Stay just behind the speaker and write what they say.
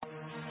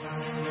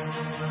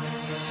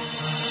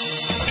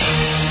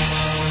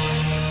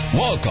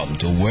Welcome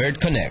to Word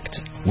Connect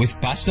with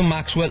Pastor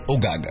Maxwell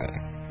Ogaga,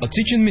 a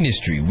teaching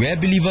ministry where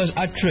believers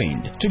are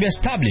trained to be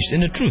established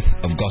in the truth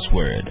of God's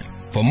Word.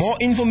 For more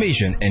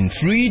information and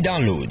free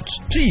downloads,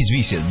 please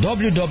visit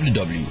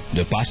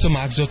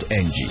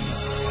www.thepastormax.ng.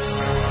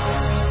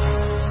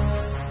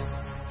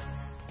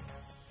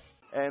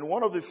 And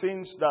one of the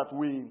things that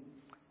we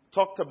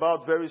talked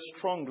about very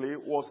strongly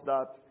was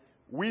that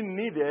we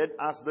needed,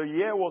 as the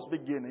year was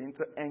beginning,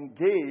 to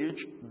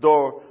engage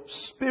the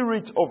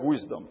spirit of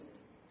wisdom.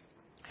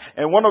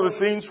 And one of the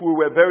things we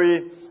were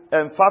very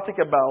emphatic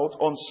about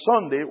on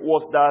Sunday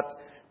was that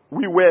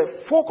we were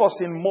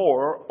focusing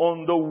more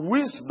on the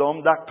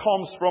wisdom that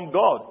comes from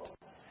God.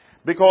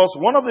 Because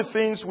one of the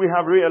things we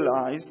have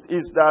realized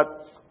is that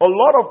a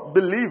lot of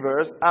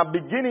believers are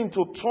beginning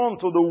to turn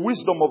to the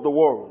wisdom of the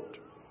world.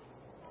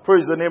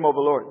 Praise the name of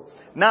the Lord.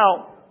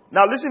 Now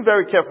listen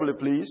very carefully,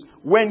 please.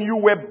 When you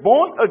were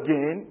born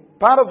again,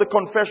 part of the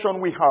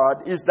confession we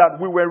had is that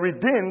we were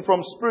redeemed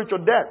from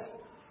spiritual death.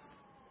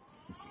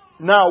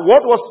 Now,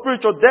 what was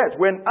spiritual death?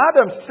 When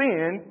Adam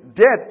sinned,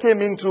 death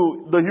came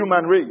into the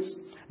human race.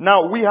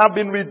 Now, we have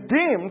been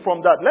redeemed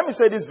from that. Let me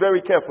say this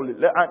very carefully,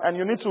 and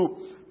you need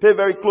to pay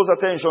very close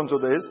attention to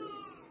this.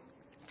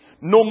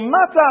 No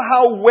matter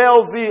how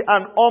wealthy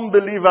an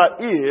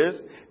unbeliever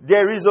is,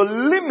 there is a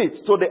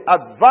limit to the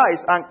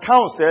advice and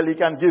counsel he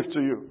can give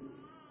to you.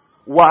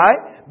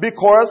 Why?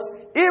 Because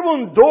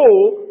even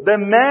though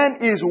the man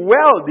is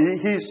wealthy,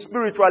 he is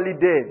spiritually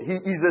dead. He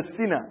is a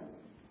sinner.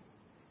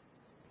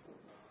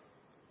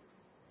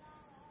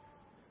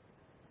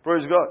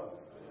 Praise God.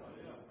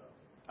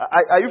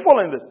 Are you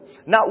following this?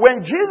 Now,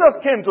 when Jesus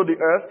came to the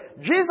earth,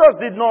 Jesus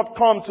did not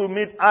come to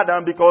meet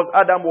Adam because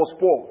Adam was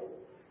poor.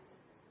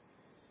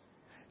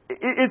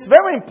 It's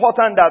very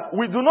important that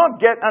we do not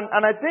get,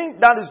 and I think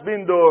that's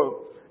been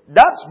the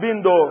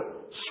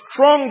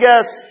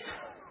strongest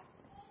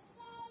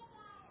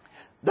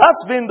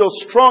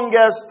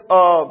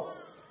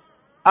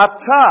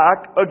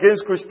attack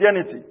against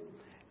Christianity.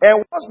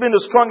 And what's been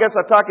the strongest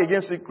attack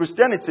against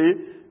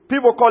Christianity?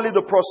 People call it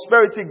the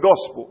prosperity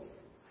gospel.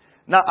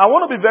 Now, I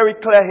want to be very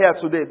clear here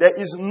today. There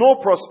is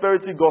no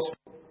prosperity gospel.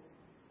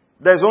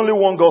 There's only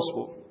one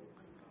gospel.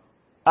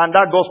 And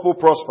that gospel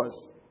prospers.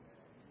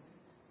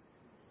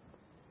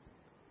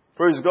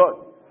 Praise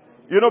God.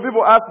 You know,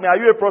 people ask me,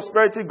 are you a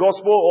prosperity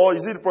gospel or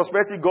is it the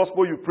prosperity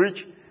gospel you preach?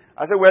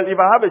 I say, well, if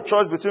I have a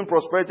choice between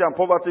prosperity and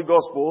poverty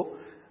gospel,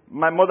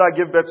 my mother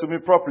gave birth to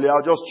me properly,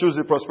 I'll just choose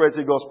the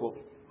prosperity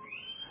gospel.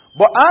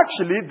 But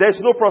actually,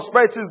 there's no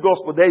prosperity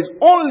gospel. There is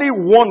only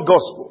one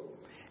gospel.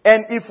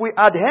 And if we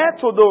adhere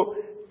to the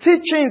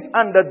teachings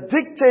and the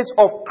dictates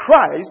of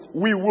Christ,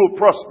 we will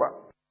prosper.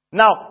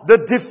 Now, the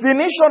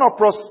definition of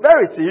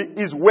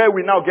prosperity is where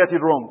we now get it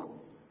wrong.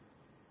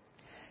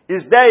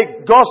 Is there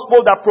a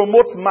gospel that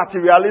promotes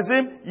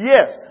materialism?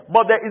 Yes.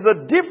 But there is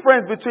a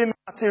difference between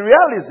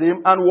materialism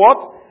and what?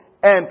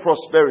 And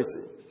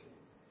prosperity.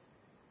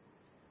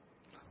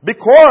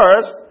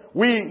 Because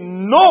we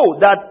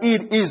know that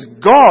it is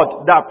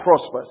God that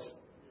prospers.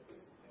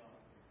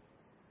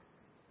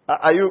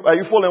 Are you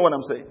following what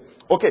I'm saying?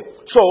 Okay,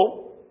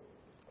 so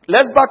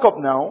let's back up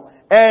now.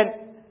 And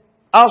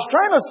I was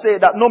trying to say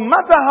that no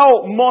matter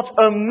how much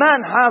a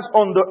man has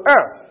on the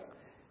earth,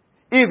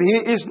 if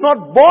he is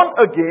not born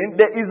again,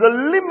 there is a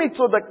limit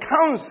to the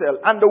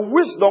counsel and the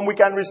wisdom we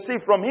can receive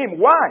from him.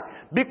 Why?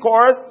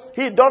 Because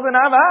he doesn't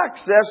have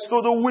access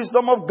to the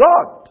wisdom of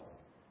God.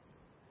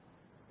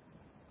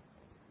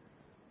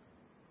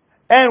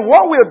 And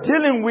what we're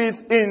dealing with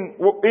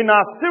in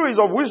our series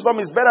of Wisdom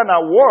is Better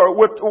Than War,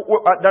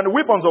 than the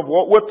weapons of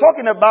war, we're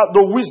talking about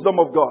the wisdom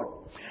of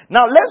God.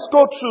 Now let's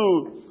go to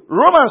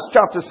Romans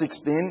chapter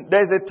 16.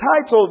 There's a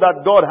title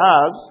that God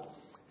has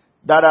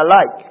that I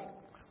like.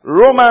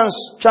 Romans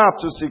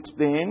chapter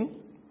 16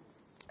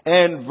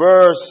 and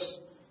verse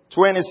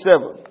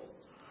 27.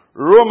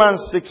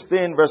 Romans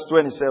 16 verse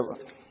 27.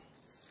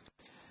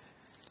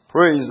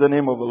 Praise the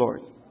name of the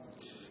Lord.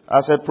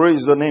 I said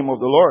praise the name of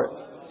the Lord.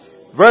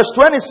 Verse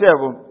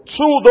 27,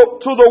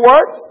 to the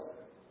words,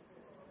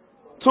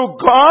 to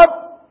God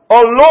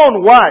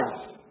alone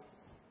wise,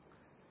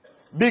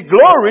 be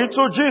glory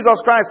to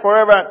Jesus Christ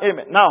forever and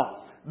amen. Now,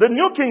 the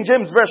New King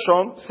James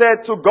Version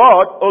said to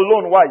God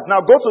alone wise.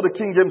 Now go to the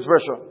King James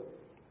Version.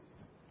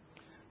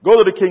 Go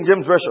to the King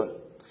James Version.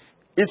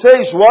 It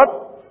says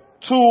what?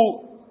 To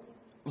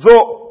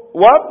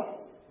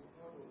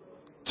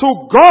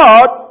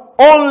God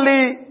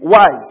only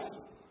wise.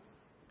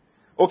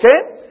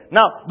 Okay?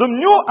 Now, the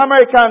New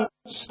American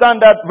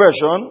Standard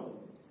Version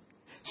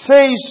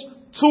says,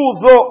 to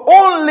the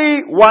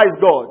only wise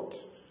God.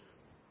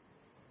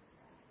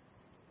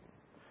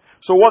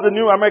 So what the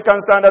New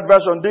American Standard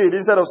Version did,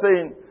 instead of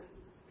saying,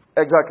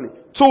 exactly,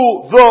 to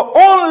the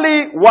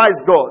only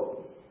wise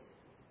God.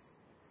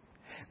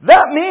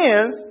 That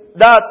means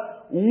that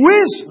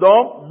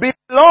wisdom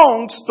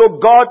belongs to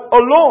God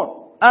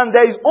alone. And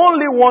there is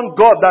only one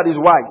God that is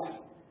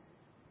wise.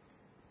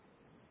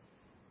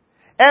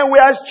 And we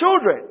are His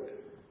children.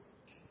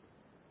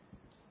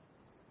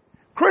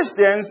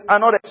 Christians are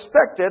not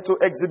expected to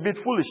exhibit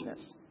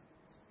foolishness.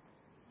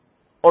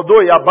 although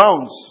it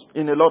abounds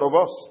in a lot of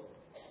us.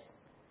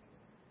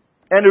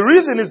 And the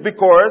reason is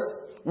because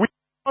we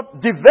are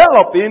not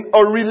developing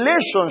a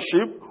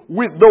relationship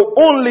with the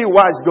only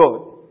wise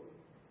God.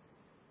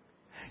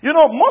 You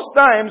know, most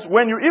times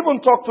when you even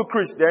talk to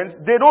Christians,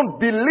 they don't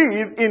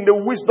believe in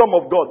the wisdom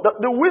of God.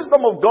 The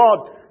wisdom of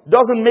God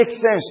doesn't make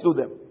sense to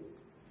them.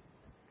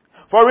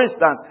 For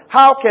instance,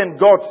 how can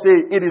God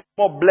say it is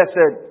more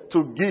blessed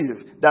to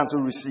give than to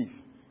receive?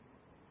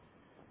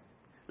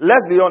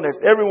 Let's be honest,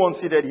 everyone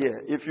seated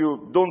here, if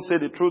you don't say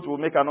the truth, we'll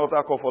make an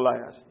altar call for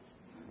liars.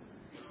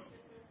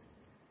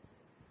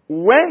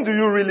 When do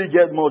you really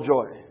get more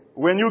joy?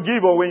 When you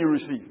give or when you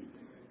receive?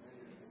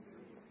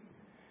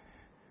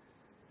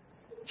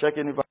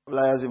 Checking if I have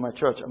liars in my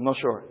church. I'm not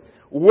sure.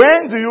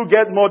 When do you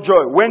get more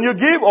joy? When you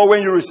give or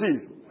when you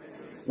receive?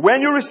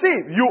 When you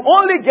receive. You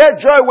only get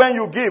joy when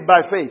you give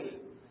by faith.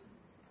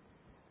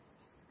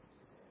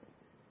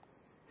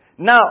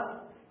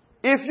 Now,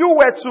 if you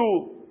were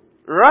to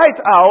write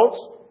out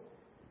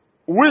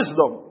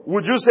wisdom,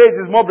 would you say it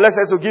is more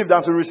blessed to give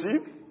than to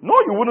receive? No,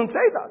 you wouldn't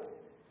say that.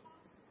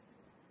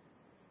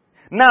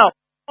 Now,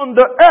 on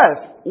the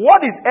earth,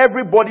 what is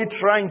everybody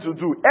trying to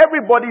do?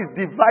 Everybody is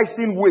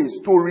devising ways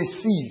to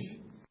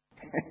receive.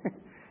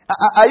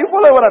 Are you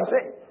following what I'm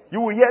saying?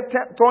 You will here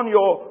turn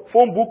your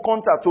phone book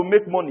contact to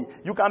make money.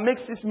 You can make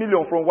 6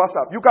 million from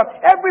WhatsApp.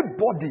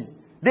 Everybody,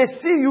 they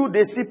see you,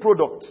 they see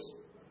products.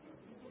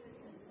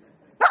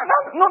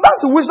 No,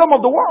 that's the wisdom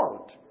of the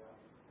world.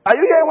 Are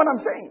you hearing what I'm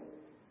saying?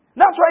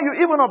 That's why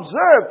you even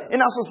observe in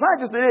our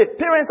society today,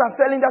 parents are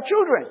selling their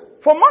children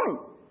for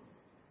money.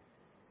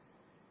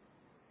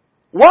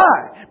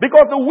 Why?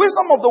 Because the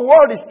wisdom of the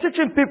world is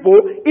teaching people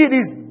it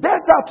is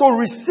better to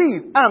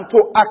receive and to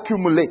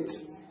accumulate.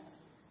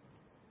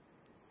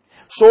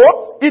 So,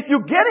 if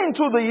you get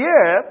into the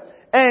year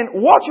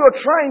and what you're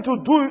trying to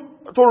do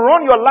to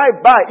run your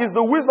life by is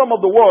the wisdom of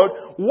the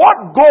world,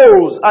 what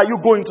goals are you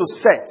going to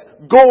set?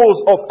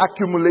 Goals of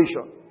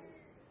accumulation.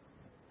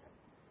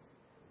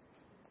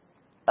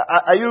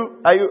 Are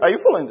you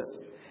following this?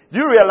 Do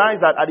you realize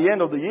that at the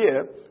end of the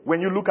year, when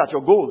you look at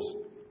your goals,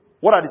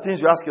 what are the things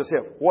you ask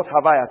yourself? What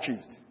have I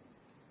achieved?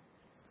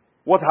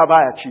 What have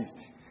I achieved?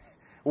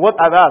 What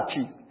have I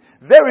achieved?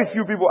 Very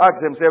few people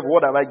ask themselves,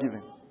 what have I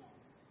given?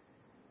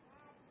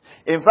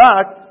 In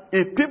fact,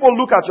 if people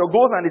look at your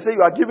goals and they say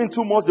you are giving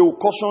too much, they will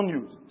caution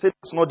you. Say,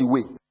 that's not the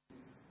way.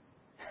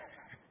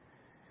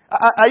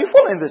 Are you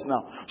following this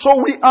now?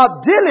 So we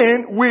are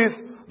dealing with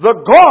the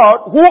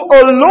God who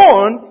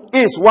alone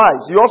is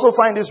wise. You also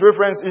find this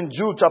reference in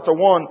Jude chapter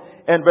 1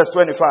 and verse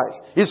 25.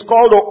 He's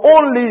called the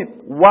only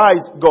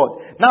wise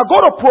God. Now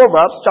go to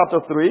Proverbs chapter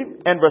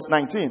 3 and verse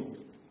 19.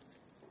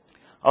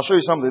 I'll show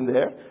you something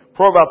there.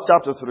 Proverbs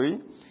chapter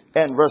 3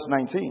 and verse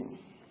 19.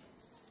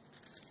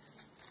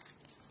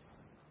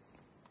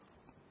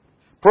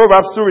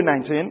 Proverbs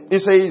 3:19. It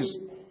says,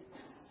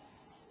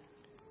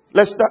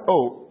 let's start.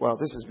 Oh, wow,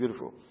 this is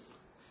beautiful.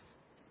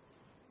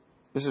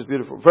 This is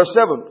beautiful. Verse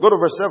 7. Go to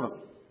verse 7.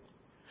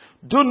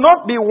 Do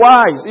not be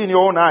wise in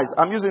your own eyes.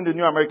 I'm using the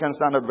New American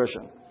Standard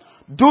Version.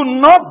 Do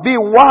not be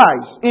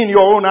wise in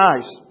your own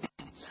eyes.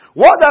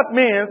 What that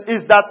means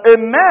is that a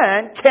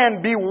man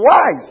can be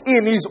wise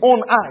in his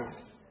own eyes.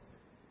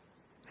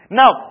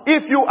 Now,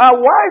 if you are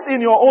wise in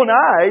your own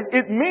eyes,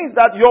 it means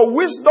that your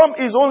wisdom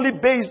is only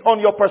based on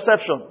your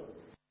perception.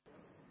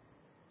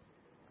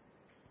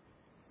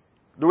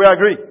 Do we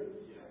agree?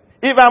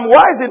 If I'm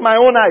wise in my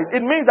own eyes,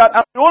 it means that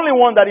I'm the only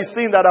one that is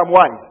seeing that I'm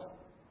wise.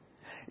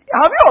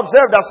 Have you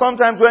observed that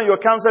sometimes when you're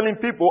counseling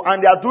people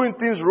and they are doing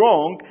things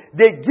wrong,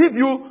 they give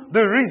you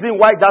the reason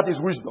why that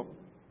is wisdom?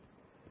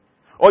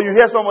 Or you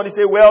hear somebody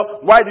say, well,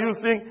 why do you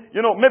think,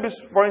 maybe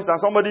for instance,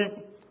 somebody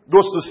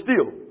goes to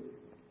steal.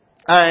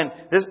 And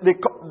they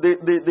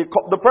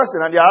call the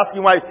person and they're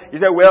asking why. He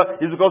said, well,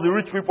 it's because the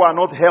rich people are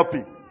not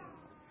helping.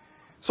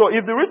 So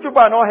if the rich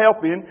people are not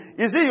helping,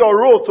 is it your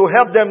role to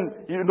help them,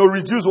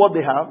 reduce what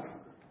they have?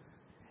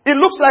 It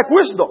looks like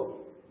wisdom.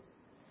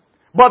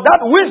 But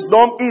that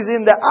wisdom is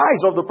in the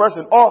eyes of the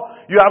person. Or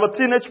you have a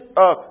teenage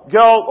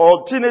girl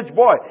or teenage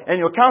boy and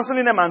you're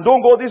counseling them and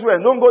don't go this way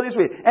and don't go this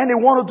way. And they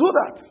want to do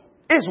that.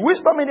 It's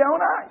wisdom in their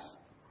own eyes.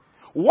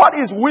 What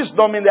is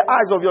wisdom in the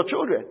eyes of your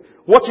children?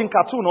 Watching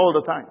cartoon all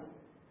the time.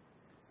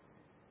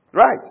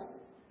 Right?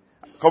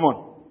 Come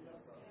on.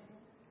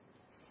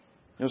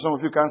 Some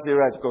of you can't say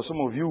right because some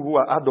of you who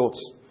are adults,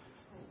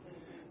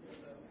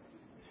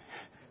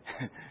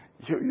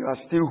 you are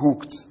still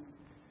hooked.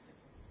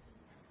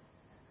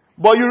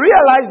 But you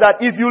realize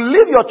that if you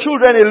leave your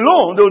children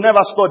alone, they'll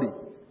never study.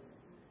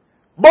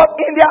 But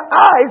in their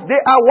eyes, they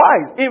are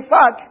wise. In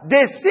fact,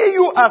 they see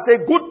you as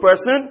a good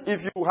person.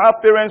 If you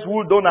have parents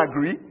who don't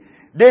agree,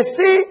 they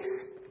see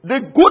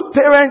the good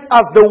parent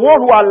as the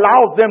one who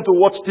allows them to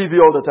watch TV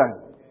all the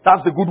time.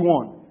 That's the good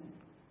one.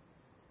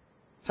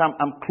 So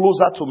I'm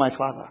closer to my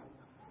father.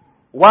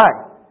 Why?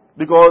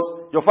 Because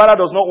your father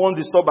does not want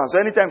disturbance. So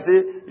anytime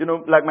say,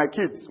 like my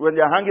kids, when they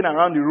are hanging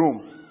around the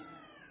room,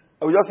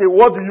 I will just say,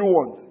 what do you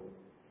want?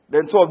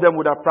 Then two of them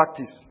would have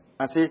practiced.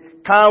 and say,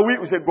 can we?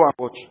 We say, go and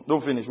watch.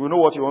 Don't finish. We know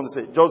what you want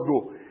to say. Just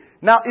go.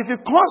 Now, if you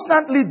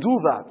constantly do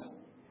that,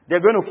 they're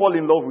going to fall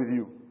in love with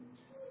you.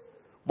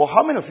 But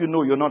how many of you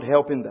know you're not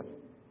helping them?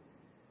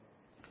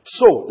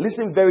 So,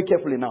 listen very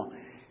carefully now.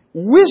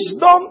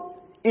 Wisdom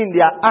in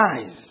their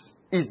eyes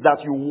is that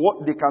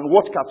they can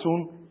watch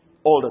cartoon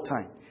all the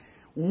time.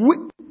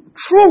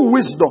 True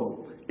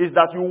wisdom is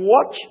that you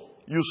watch,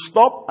 you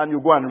stop, and you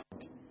go and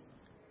read.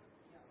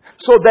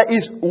 So there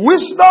is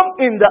wisdom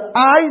in the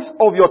eyes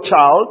of your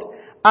child,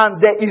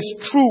 and there is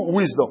true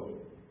wisdom.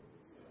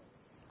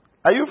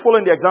 Are you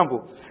following the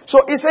example?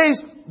 So it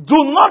says, do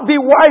not be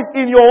wise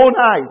in your own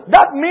eyes.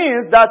 That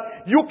means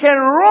that you can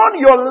run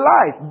your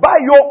life by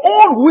your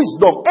own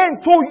wisdom. And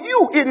to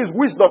you, it is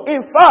wisdom.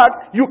 In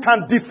fact, you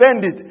can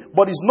defend it.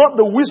 But it's not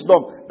the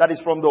wisdom that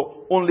is from the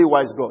only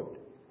wise God.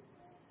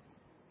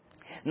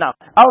 Now,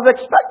 I was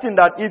expecting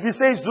that if he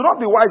says, do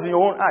not be wise in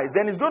your own eyes,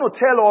 then he's going to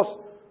tell us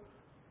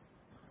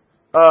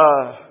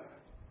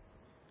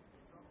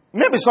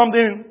maybe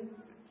something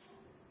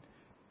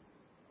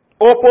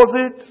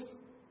opposite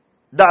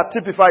that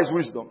typifies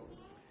wisdom.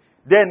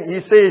 Then he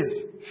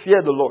says,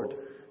 fear the Lord.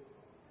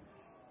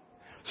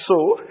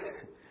 So,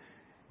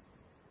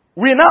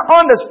 we now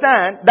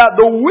understand that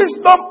the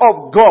wisdom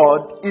of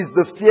God is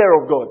the fear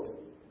of God.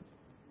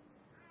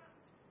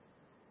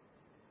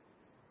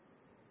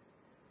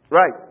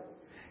 Right.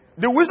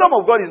 The wisdom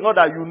of God is not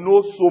that you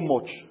know so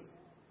much.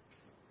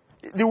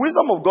 The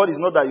wisdom of God is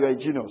not that you are a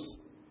genius.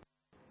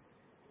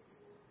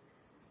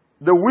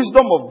 The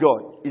wisdom of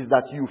God is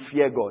that you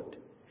fear God.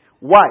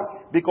 Why?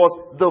 Because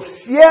the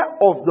fear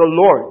of the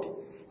Lord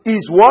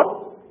is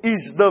what?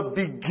 Is the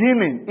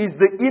beginning, is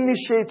the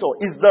initiator,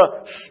 is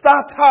the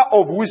starter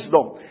of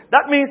wisdom.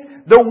 That means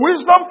the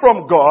wisdom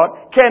from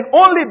God can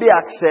only be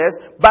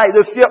accessed by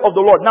the fear of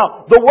the Lord.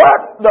 Now, the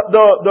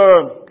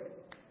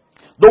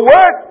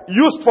word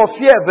used for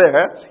fear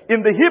there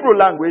in the Hebrew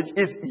language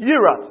is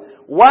yirat.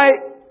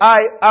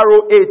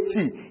 Y-I-R-O-A-T.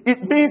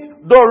 It means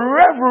the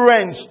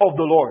reverence of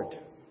the Lord.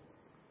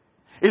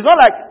 It's not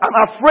like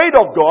I'm afraid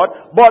of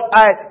God, but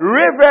I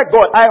revere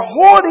God. I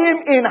hold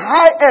Him in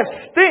high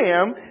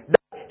esteem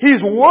that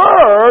His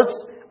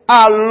words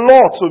are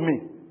law to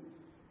me.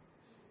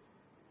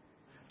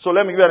 So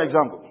let me give you an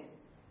example.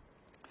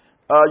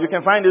 You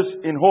can find this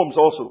in homes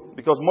also,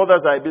 because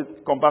mothers are a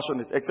bit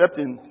compassionate, except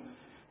in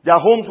there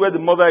are homes where the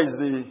mother is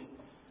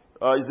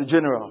the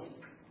general.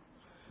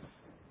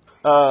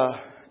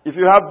 If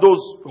you have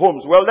those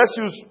homes, well, let's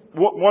use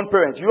one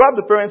parent. You have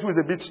the parent who is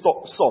a bit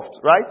soft,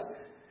 right?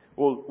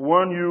 Will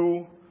warn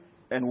you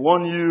and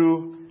warn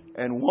you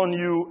and warn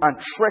you and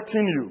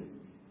threaten you.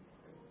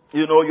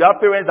 You know, you have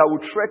parents that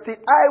will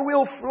threaten, I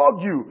will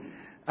flog you.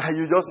 And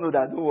you just know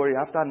that, don't worry,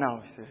 after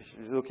now,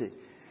 it's okay.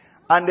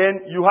 And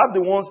then you have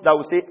the ones that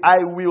will say,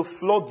 I will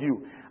flog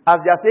you. As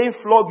they are saying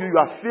flog you, you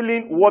are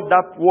feeling what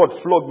that word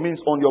flog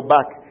means on your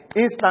back.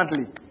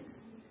 Instantly.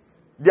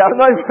 They are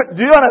not,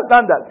 do you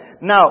understand that?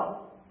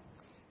 Now,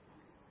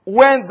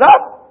 when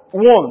that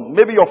one,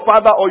 maybe your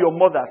father or your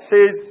mother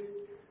says,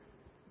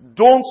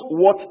 don't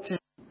watch TV,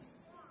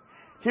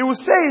 he will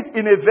say it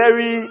in a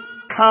very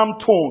calm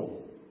tone.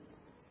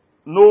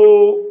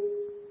 No,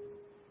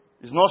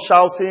 he's not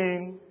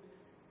shouting.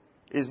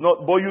 It's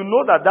not, but you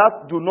know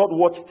that do not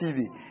watch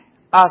TV.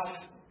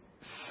 As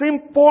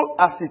simple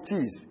as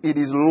it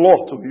is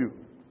law to you.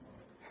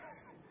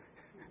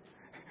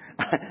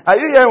 Are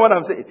you hearing what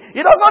I'm saying?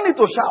 He does not need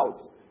to shout.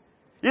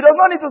 He does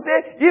not need to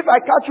say, if I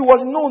catch you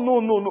watching. No.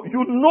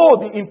 You know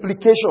the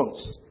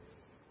implications.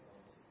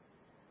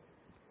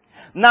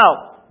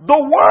 Now, the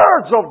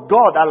words of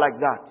God are like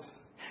that.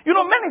 You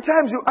know, many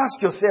times you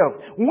ask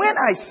yourself, when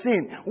I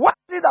sin, why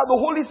is it that the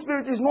Holy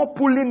Spirit is not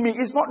pulling me?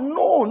 It's not,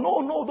 no.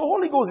 The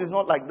Holy Ghost is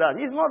not like that.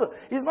 He's not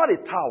a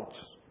tout.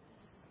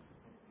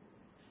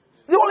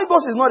 The Holy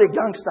Ghost is not a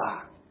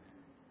gangster.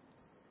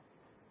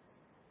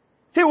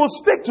 He will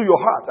speak to your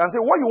heart and say,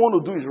 what you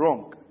want to do is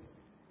wrong.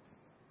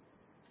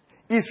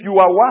 If you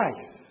are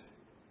wise,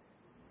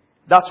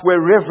 that's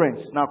where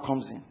reverence now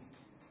comes in.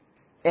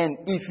 And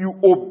if you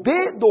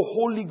obey the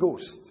Holy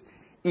Ghost,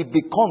 it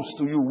becomes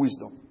to you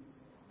wisdom.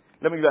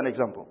 Let me give you an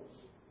example.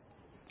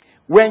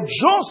 When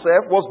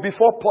Joseph was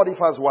before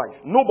Potiphar's wife,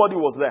 nobody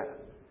was there.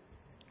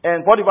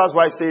 And Potiphar's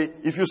wife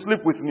said, if you sleep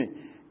with me.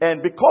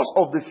 And because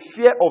of the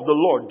fear of the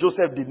Lord,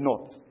 Joseph did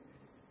not.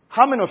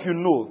 How many of you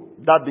know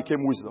that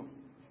became wisdom?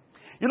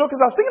 You know,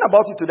 because I was thinking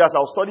about it today as I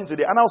was studying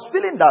today, and I was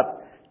feeling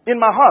that in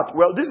my heart,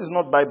 well, this is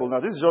not Bible now.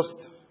 This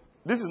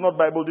is not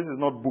Bible, this is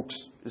not books.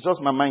 It's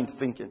just my mind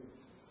thinking.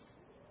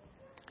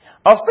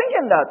 I was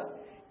thinking that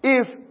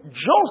if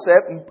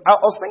Joseph, I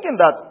was thinking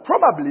that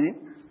probably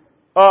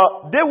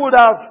they would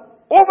have,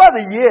 over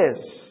the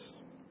years,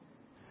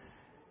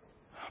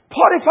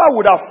 Potiphar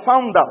would have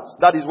found out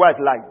that his wife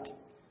lied.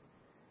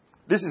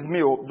 This is me,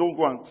 don't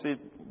go and say,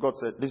 God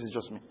said, this is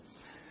just me.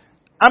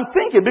 I'm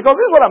thinking, because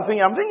this is what I'm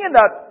thinking. I'm thinking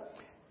that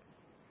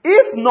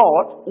if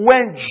not,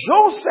 when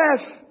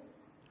Joseph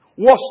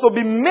was to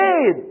be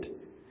made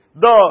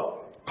the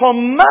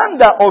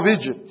commander of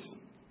Egypt,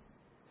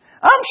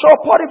 I'm sure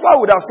Potiphar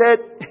would have said,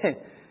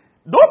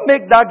 Don't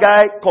make that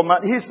guy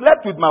command. He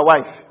slept with my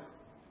wife.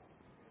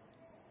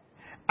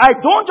 I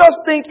don't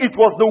just think it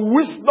was the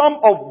wisdom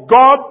of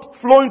God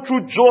flowing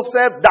through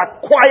Joseph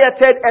that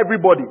quieted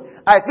everybody.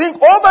 I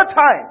think over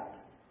time,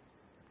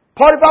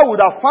 Potiphar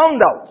would have found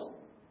out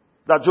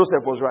that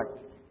Joseph was right.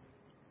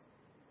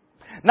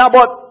 Now,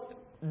 but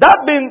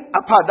that being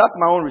apart, that's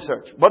my own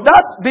research. But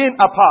that's being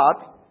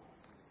apart,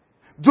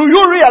 do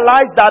you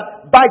realize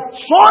that by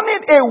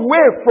turning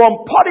away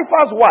from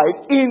Potiphar's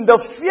wife in the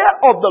fear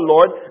of the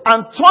Lord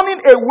and turning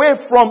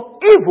away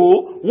from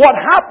evil, what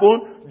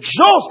happened?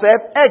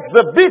 Joseph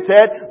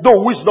exhibited the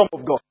wisdom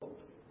of God.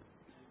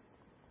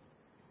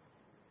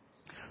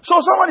 So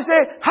somebody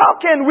say,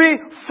 how can we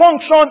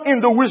function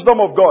in the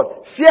wisdom of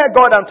God? Fear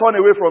God and turn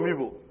away from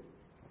evil.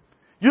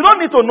 You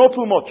don't need to know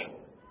too much.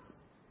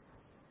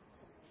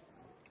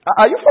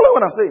 Are you following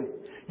what I'm saying?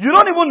 You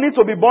don't even need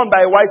to be born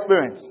by a wise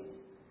parent.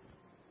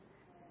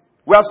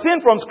 We have seen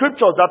from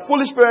scriptures that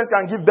foolish parents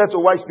can give birth to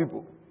wise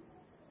people.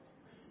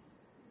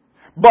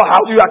 But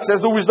how do you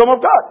access the wisdom of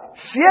God?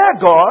 Fear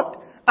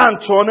God and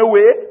turn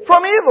away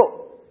from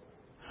evil.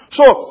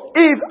 So,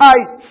 if I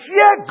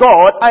fear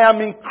God, I am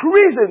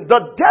increasing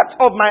the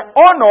depth of my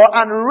honor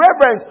and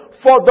reverence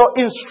for the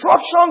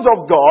instructions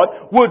of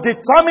God will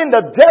determine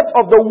the depth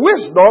of the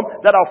wisdom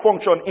that I'll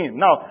function in.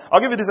 Now,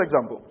 I'll give you this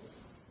example.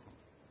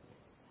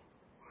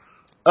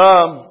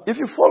 If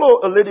you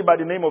follow a lady by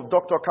the name of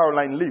Dr.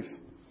 Caroline Leaf,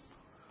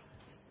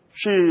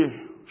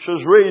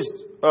 she's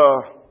raised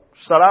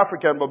South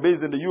African but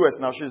based in the US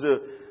now. She's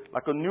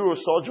like a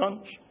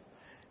neurosurgeon.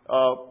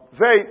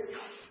 Very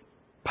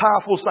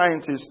powerful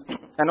scientist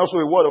and also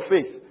a word of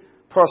faith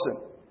person.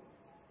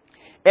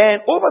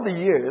 And over the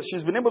years,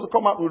 she's been able to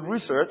come out with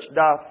research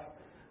that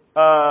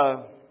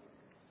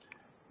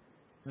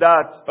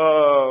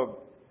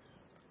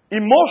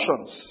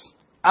emotions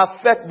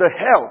affect the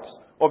health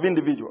of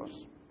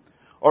individuals.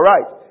 All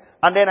right.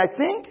 And then I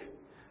think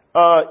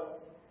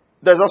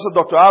there's also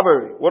Dr.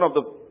 Avery, one of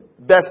the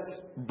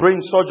best brain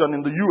surgeon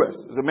in the US,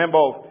 is a member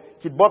of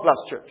Keith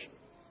Butler's church.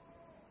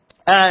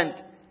 And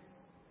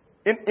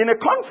in a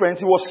conference,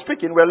 he was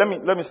speaking. Well,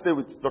 let me stay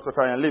with Dr.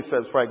 Karen Lee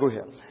first before I go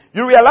here.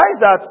 You realize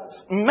that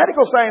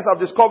medical science have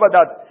discovered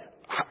that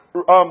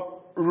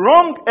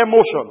wrong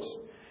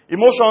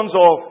emotions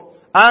of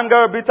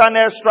anger,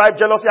 bitterness, strife,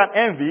 jealousy, and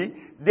envy,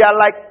 they are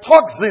like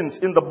toxins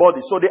in the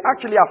body. So they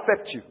actually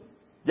affect you.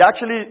 They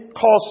actually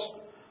cause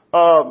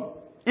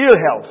ill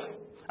health.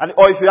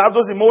 Or if you have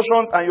those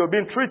emotions and you're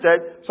being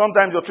treated,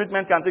 sometimes your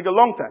treatment can take a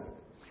long time.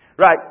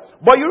 Right.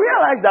 But you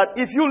realize that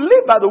if you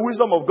live by the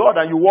wisdom of God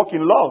and you walk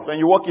in love and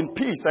you walk in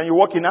peace and you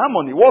walk in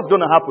harmony, what's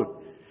going to happen?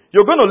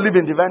 You're going to live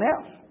in divine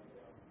health.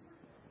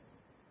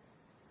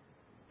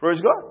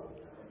 Praise God.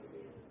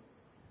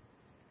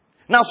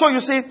 Now, so you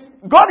see,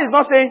 God is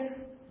not saying,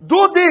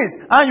 do this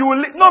and you will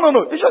live. No.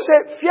 He just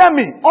said, fear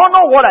me.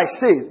 Honor what I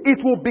say.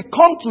 It will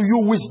become to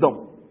you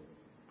wisdom.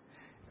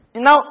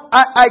 Now,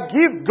 I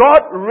give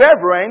God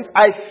reverence.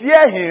 I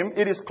fear Him.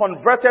 It is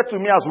converted to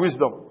me as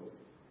wisdom.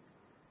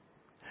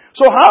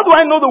 So how do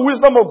I know the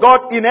wisdom of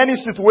God in any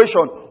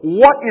situation?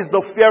 What is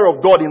the fear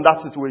of God in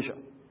that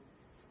situation?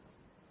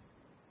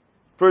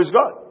 Praise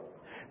God.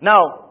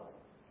 Now,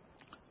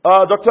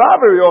 Dr.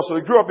 Avery also,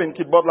 he grew up in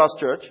Keith Butler's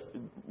church,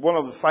 one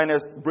of the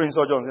finest brain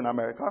surgeons in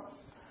America,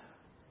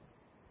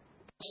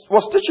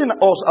 was teaching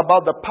us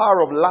about the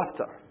power of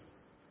laughter.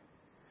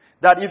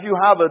 That if you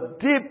have a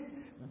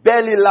deep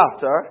belly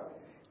laughter,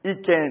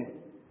 it can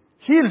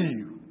heal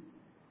you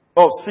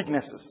of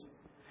sicknesses.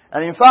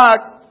 And in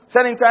fact,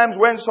 certain times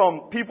when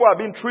some people are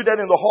being treated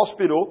in the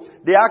hospital,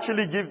 they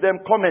actually give them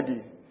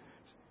comedy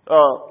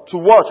to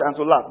watch and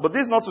to laugh. But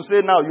this is not to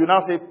say now, you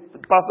now say,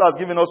 the pastor has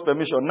given us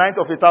permission. 9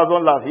 of 1,000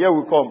 laugh. Here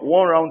we come.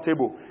 One round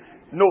table.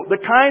 No, the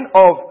kind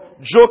of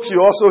jokes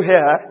you also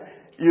hear,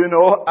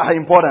 are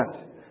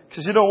important.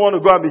 Because you don't want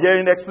to go and be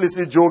hearing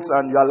explicit jokes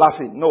and you are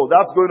laughing. No,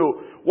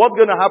 what's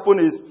going to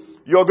happen is,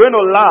 you're going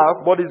to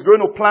laugh, but it's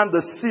going to plant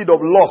the seed of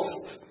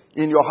lust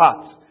in your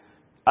heart.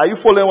 Are you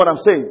following what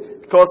I'm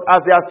saying? Because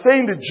as they are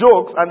saying the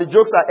jokes, and the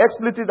jokes are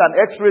explicit and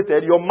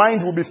X-rated, your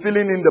mind will be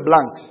filling in the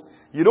blanks.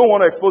 You don't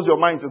want to expose your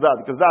mind to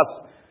that, because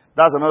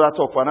that's another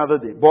talk for another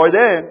day. But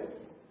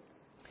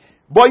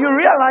you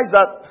realize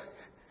that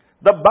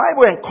the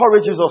Bible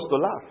encourages us to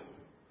laugh.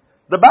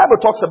 The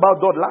Bible talks about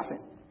God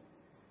laughing.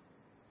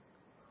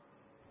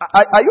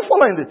 Are you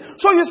following this?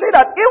 So you say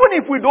that even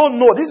if we don't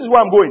know, this is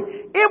where I'm going,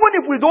 even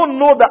if we don't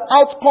know the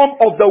outcome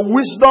of the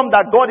wisdom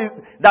that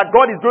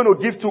God is going to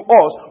give to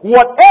us,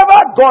 whatever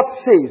God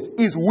says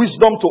is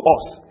wisdom to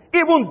us,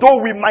 even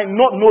though we might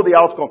not know the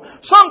outcome.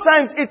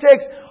 Sometimes it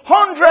takes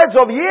hundreds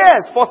of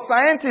years for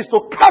scientists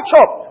to catch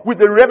up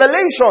with the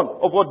revelation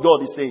of what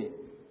God is saying.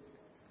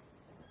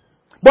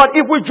 But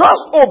if we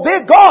just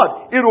obey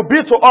God, it will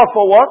be to us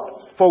for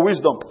what? For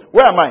wisdom.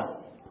 Where am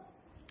I?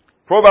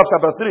 Proverbs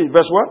chapter 3,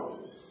 verse what?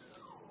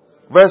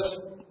 Verse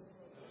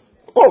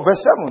 7.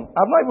 I've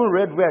not even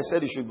read where I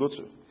said you should go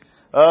to.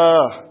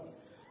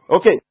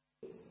 Okay.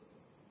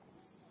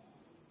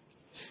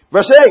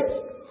 Verse 8.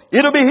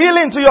 It will be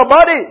healing to your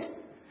body.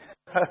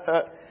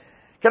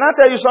 Can I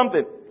tell you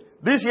something?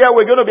 This year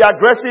we're going to be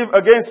aggressive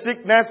against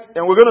sickness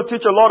and we're going to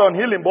teach a lot on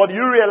healing. But do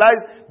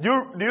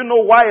you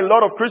know why a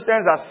lot of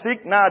Christians are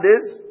sick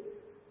nowadays?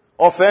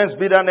 Offense,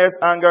 bitterness,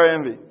 anger,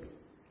 envy.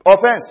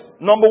 Offense.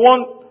 Number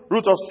one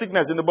root of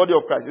sickness in the body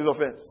of Christ is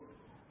offense.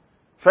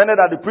 Offended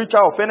at the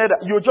preacher, offended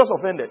at, you're just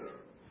offended.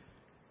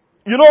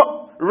 You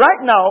know,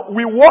 right now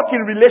we walk in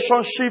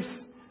relationships.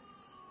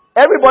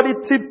 Everybody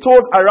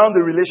tiptoes around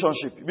the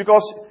relationship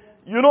because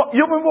you know,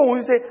 you remember when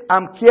you say,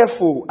 "I'm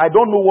careful, I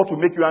don't know what will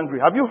make you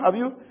angry." Have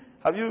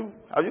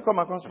you come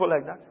across people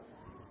like that?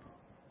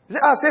 You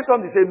say, say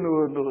something. Say,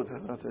 no.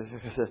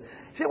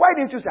 Say, why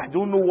didn't you say, "I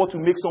don't know what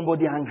will make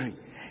somebody angry"?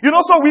 You know,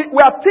 so we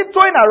are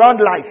tiptoeing around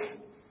life.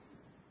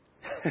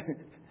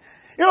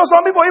 You know,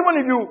 some people,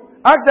 even if you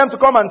ask them to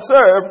come and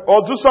serve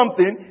or do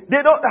something,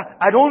 they don't,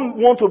 "I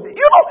don't want to be."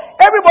 You know,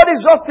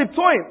 everybody's just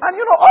tiptoeing. And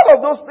you know, all of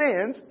those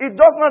things, it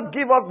does not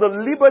give us the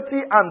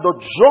liberty and the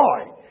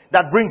joy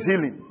that brings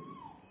healing.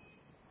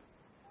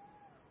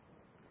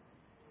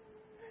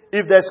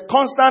 If there's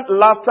constant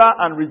laughter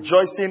and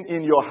rejoicing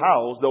in your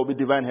house, there will be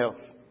divine health.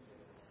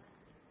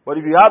 But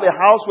if you have a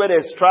house where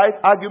there's strife,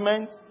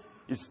 argument,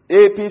 it's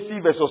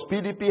APC versus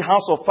PDP,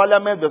 House of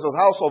Parliament versus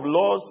House of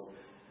Laws,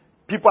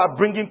 people are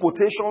bringing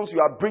quotations, you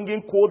are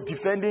bringing quote,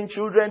 defending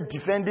children,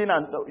 defending,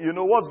 and you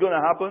know what's going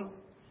to happen?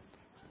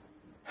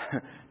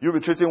 You'll be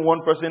treating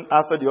one person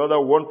after the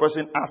other, one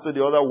person after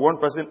the other, one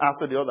person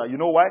after the other. You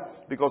know why?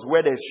 Because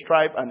where there's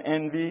strife and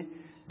envy,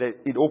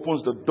 it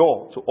opens the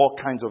door to all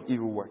kinds of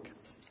evil work.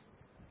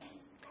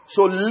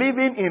 So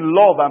living in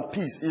love and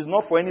peace is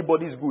not for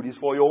anybody's good. It's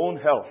for your own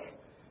health.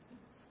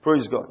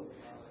 Praise God.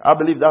 I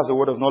believe that's a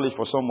word of knowledge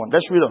for someone.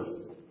 Let's read on.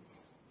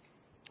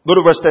 Go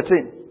to verse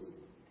 13.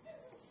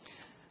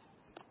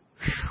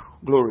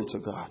 Glory to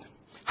God.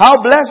 How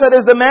blessed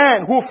is the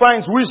man who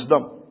finds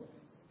wisdom,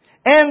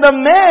 and the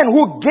man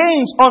who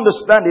gains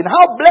understanding.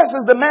 How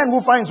blessed is the man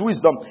who finds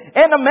wisdom,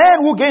 and the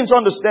man who gains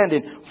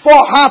understanding. For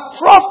her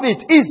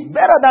profit is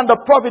better than the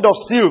profit of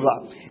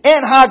silver,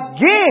 and her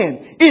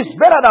gain is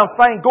better than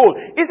fine gold.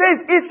 It says,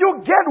 if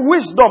you get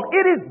wisdom,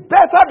 it is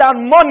better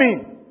than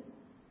money.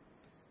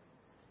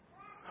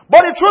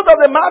 But the truth of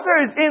the matter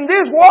is, in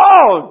this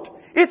world,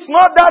 it's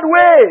not that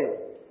way.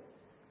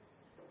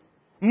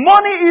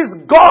 Money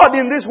is God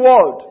in this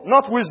world,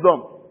 not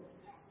wisdom.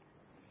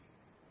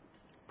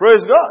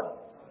 Praise God.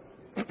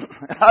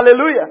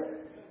 Hallelujah.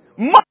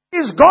 Money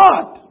is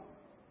God,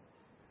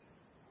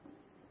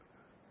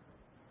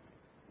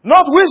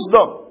 not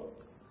wisdom.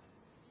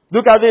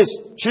 Look at this.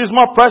 She's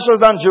more precious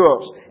than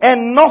jewels.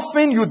 And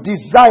nothing you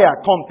desire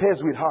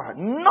compares with her.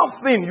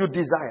 Nothing you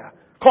desire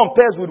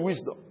compares with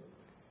wisdom.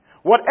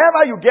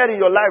 Whatever you get in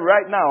your life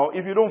right now,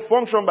 if you don't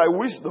function by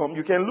wisdom,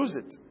 you can lose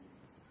it.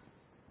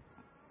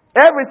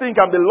 Everything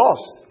can be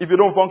lost if you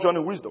don't function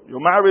in wisdom.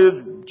 You're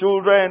married,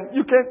 children,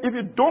 if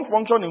you don't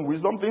function in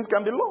wisdom, things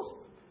can be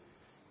lost.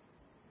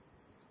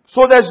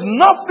 So there's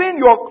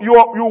nothing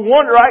you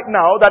want right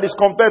now that is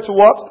compared to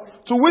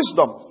what? To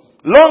wisdom.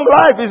 Long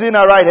life is in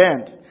her right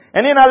hand,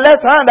 and in her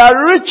left hand are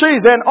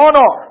riches and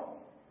honor.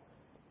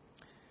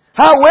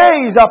 Her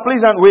ways are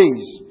pleasant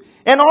ways,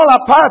 and all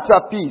her paths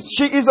are peace.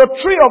 She is a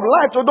tree of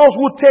life to those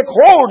who take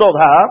hold of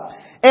her,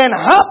 and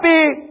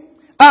happy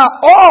are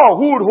all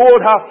who would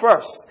hold her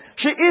first.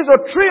 She is a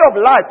tree of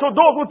life to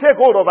those who take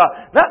hold of her.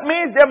 That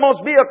means there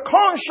must be a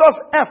conscious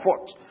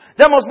effort.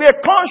 There must be a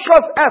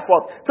conscious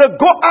effort to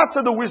go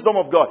after the wisdom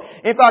of God.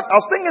 In fact, I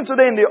was thinking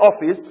today in the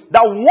office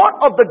that one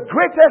of the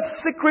greatest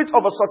secrets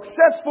of a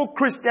successful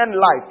Christian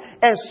life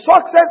and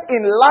success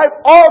in life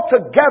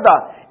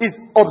altogether is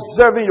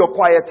observing your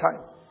quiet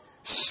time.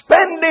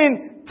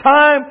 Spending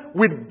time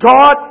with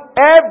God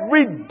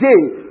every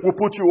day will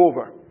put you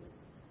over.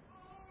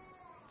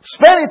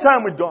 Spending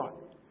time with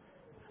God.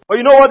 But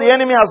you know what the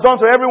enemy has done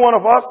to every one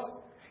of us?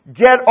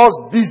 Get us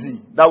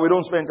busy that we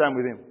don't spend time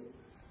with Him.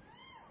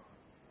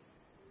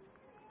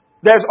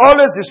 There's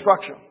always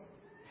distraction.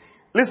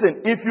 Listen,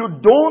 if you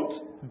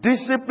don't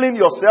discipline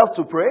yourself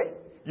to pray,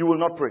 you will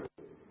not pray.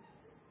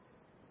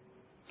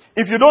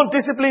 If you don't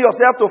discipline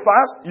yourself to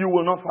fast, you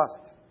will not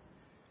fast.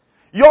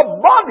 Your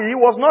body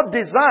was not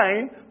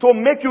designed to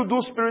make you do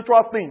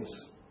spiritual things.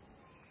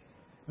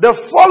 The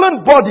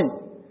fallen body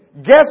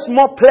gets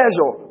more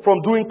pleasure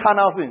from doing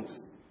carnal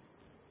things.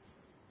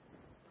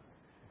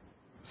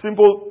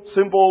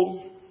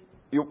 Simple.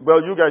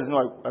 You guys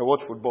know I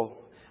watch football.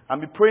 I'll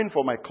be praying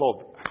for my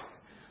club.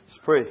 Let's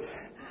pray.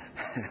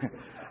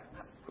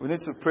 We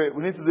need to pray.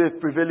 We need to do a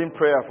prevailing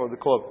prayer for the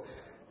club.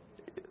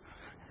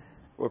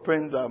 We're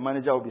praying that our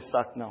manager will be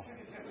sacked now.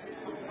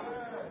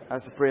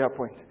 That's the prayer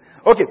point.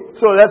 Okay,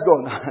 so let's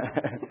go now.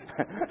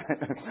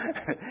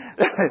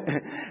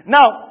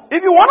 Now,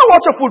 if you want to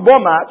watch a football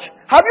match,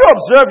 have you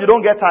observed you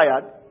don't get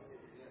tired?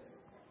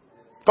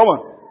 Come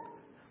on.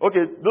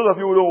 Okay, those of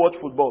you who don't watch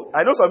football.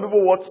 I know some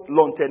people watch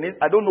lawn tennis.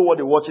 I don't know what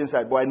they watch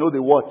inside, but I know they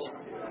watch.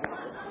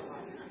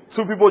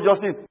 Some people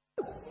just say,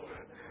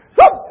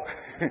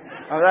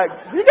 I'm like,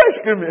 you guys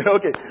screaming.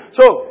 Okay.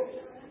 So,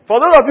 for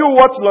those of you who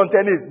watch lawn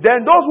tennis,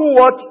 then those who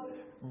watch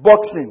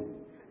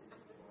boxing,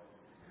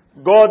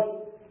 God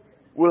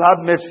will have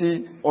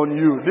mercy on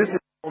you. This is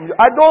from you.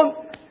 I don't,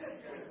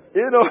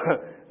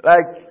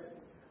 like,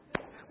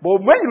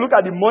 but when you look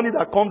at the money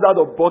that comes out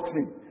of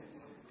boxing,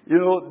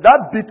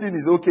 that beating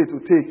is okay to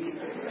take.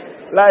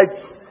 Like,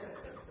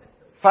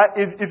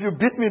 if you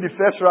beat me in the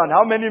first round,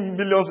 how many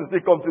millions will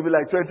still come to me?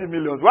 Like 20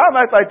 millions. Why am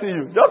I fighting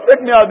you? Just take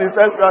me out in the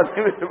first round.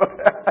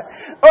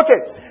 Okay.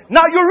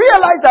 Now you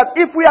realize that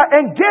if we are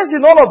engaged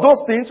in all of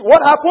those things, what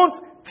happens?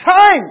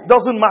 Time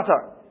doesn't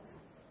matter.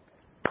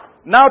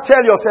 Now tell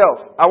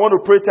yourself, I want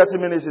to pray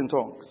 30 minutes in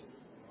tongues.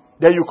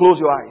 Then you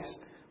close your eyes.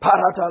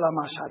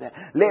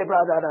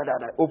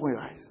 Open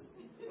your eyes.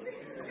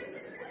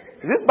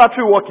 Is this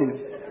battery working?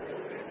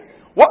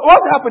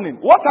 What's happening?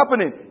 What's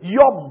happening?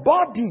 Your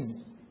body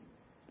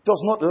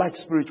does not like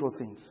spiritual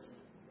things.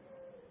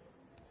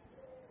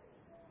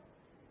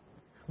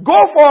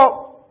 Go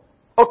for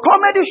a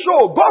comedy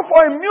show. Go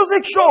for a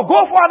music show.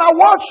 Go for an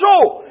award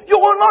show. You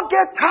will not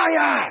get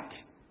tired.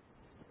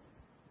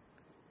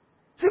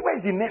 See,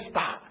 where's the next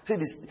star? See,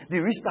 the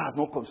rich star has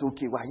not come. So,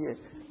 okay, we're here.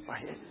 We're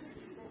here.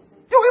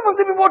 You even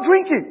see people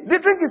drinking. The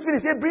drink is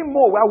finished. Say, bring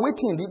more. We're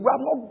waiting. We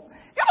are not.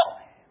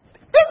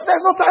 If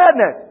there's no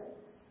tiredness.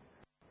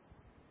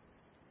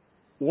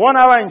 1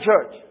 hour in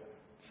church.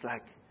 It's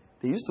like,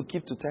 they used to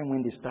keep to time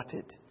when they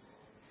started.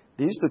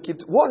 They used to keep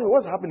to,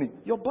 what's happening?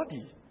 Your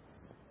body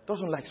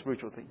doesn't like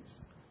spiritual things.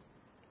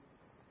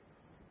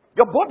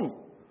 Your body.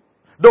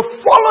 The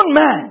fallen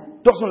man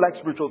doesn't like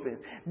spiritual things.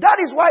 That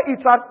is why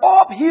it's an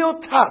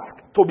uphill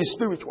task to be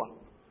spiritual.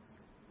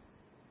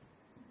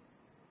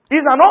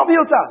 It's an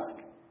uphill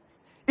task.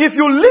 If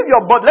you leave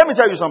your body, let me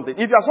tell you something.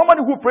 If you are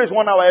somebody who prays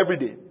 1 hour every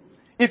day,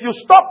 if you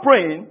stop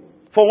praying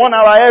for 1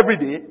 hour every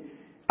day,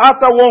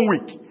 after 1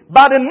 week,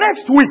 by the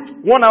next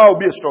week, 1 hour will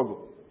be a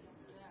struggle.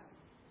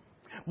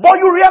 But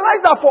you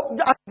realize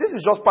that this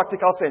is just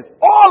practical sense.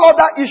 All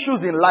other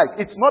issues in life,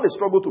 it's not a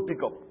struggle to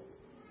pick up.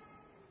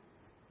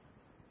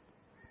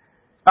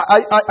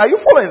 Are you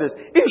following this?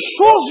 It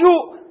shows you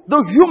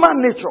the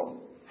human nature.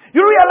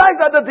 You realize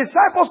that the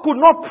disciples could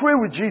not pray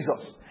with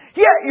Jesus.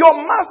 Here,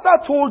 your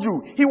master told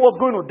you he was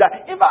going to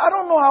die. In fact, I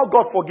don't know how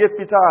God forgave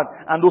Peter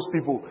and those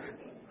people.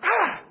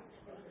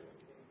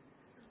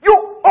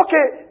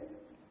 Okay,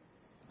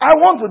 I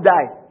want to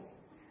die.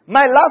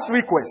 My last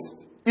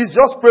request is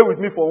just pray with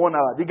me for 1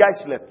 hour. The guy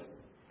slept.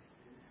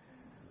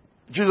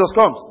 Jesus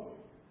comes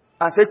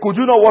and says, could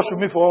you not worship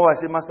me for 1 hour?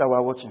 I say, Master,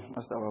 we're watching.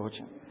 Master, we're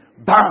watching.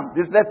 Bam!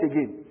 They slept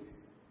again.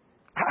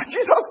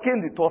 Jesus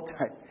came the third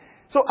time.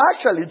 So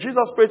actually,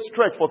 Jesus prayed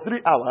stretch for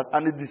 3 hours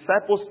and the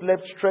disciples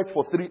slept stretch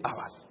for 3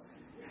 hours.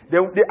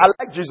 I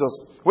like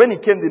Jesus. When he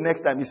came the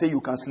next time, he said,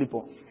 you can sleep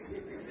on.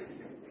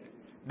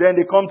 Then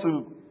they come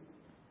to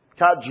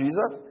catch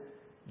Jesus.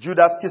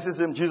 Judas kisses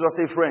him. Jesus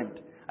says, friend.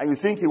 And you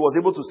think he was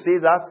able to say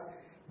that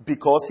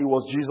because he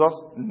was Jesus?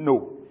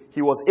 No.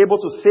 He was able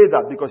to say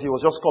that because he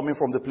was just coming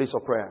from the place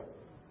of prayer.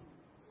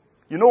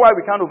 You know why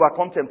we can't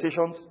overcome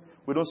temptations?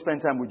 We don't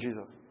spend time with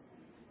Jesus.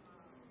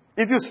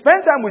 If you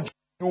spend time with Jesus,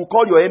 you will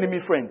call your enemy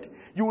friend.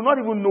 You will not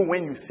even know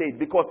when you say it,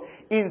 because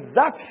in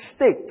that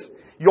state,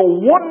 your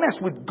oneness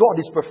with God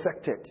is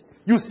perfected.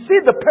 You see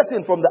the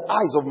person from the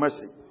eyes of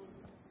mercy.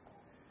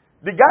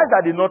 The guys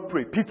that did not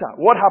pray, Peter,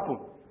 what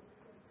happened?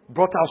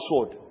 Brought out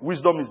sword.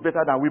 Wisdom is better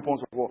than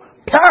weapons of war.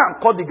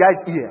 Pam! Caught the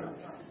guy's ear.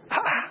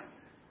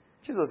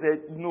 Jesus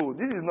said, no,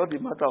 this is not a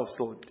matter of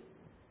sword.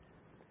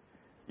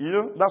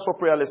 That's what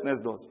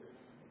prayerlessness does.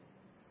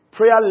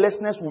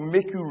 Prayerlessness will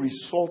make you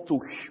resort to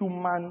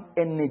human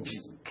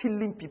energy.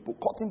 Killing people,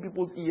 cutting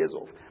people's ears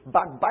off,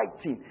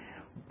 backbiting.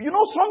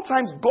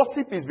 Sometimes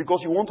gossip is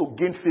because you want to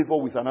gain favor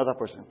with another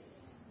person.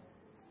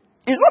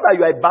 It's not that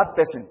you are a bad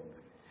person.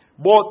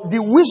 But the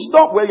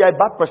wisdom, you're a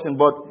bad person,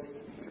 but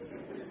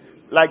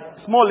like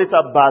small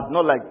letter bad,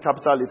 not like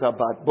capital letter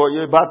bad, but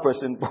you're a bad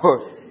person.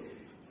 But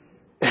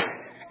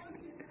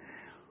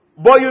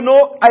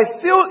I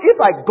feel if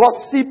I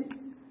gossip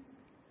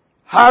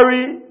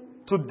Harry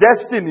to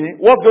Destiny,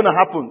 what's going to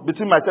happen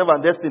between myself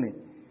and Destiny?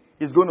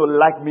 He's going to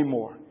like me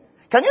more.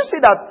 Can you see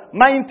that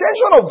my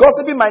intention of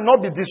gossiping might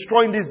not be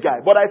destroying this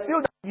guy, but I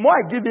feel that the more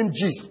I give him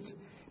gist,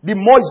 the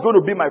more he's going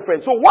to be my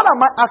friend. So what am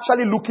I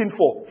actually looking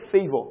for?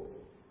 Favor.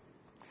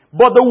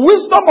 But the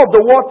wisdom of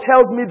the world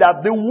tells me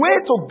that the way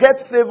to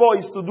get favor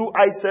is to do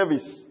eye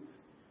service.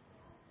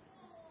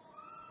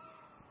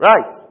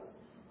 Right.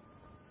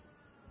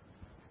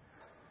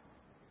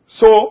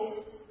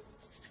 So,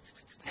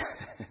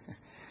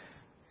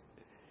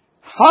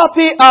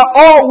 happy are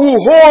all who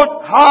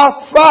hold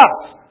hard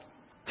fast,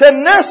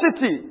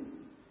 tenacity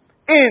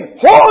in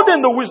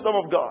holding the wisdom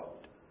of God.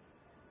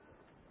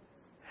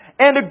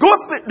 And the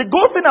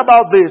good thing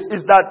about this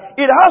is that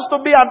it has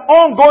to be an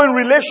ongoing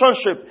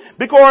relationship,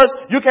 because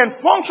you can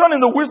function in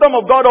the wisdom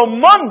of God on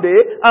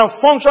Monday and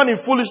function in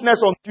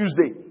foolishness on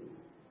Tuesday.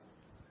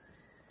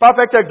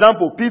 Perfect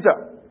example,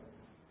 Peter.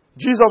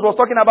 Jesus was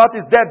talking about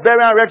his death,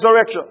 burial, and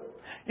resurrection.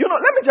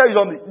 Let me tell you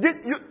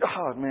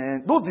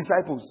something. Those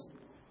disciples.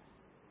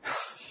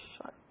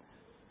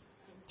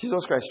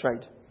 Jesus Christ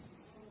tried.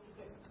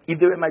 If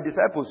they were my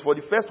disciples, for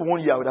the first 1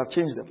 year, I would have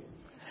changed them.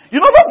 You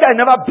know, those guys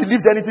never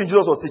believed anything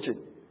Jesus was teaching.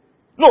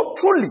 No,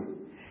 truly.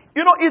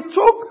 You know, it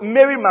took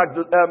Mary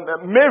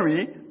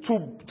to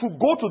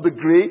go to the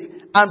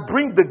grave and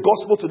bring the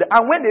gospel to them.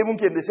 And when they even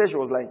came, they said she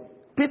was lying.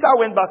 Peter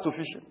went back to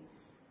fishing.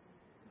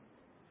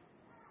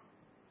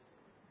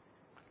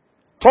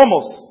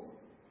 Thomas.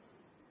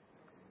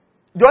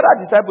 The other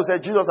disciple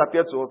said, Jesus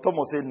appeared to us.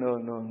 Thomas said, no.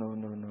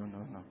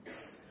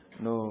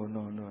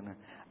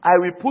 I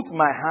will put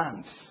my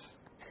hands.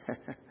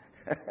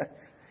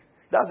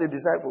 That's a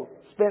disciple.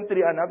 Spend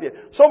 3.5 years.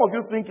 Some of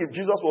you think if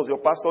Jesus was your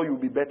pastor, you'll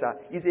be better.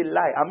 It's a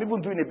lie. I'm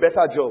even doing a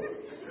better job.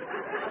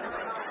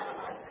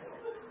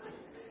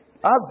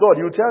 Ask God,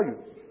 he'll tell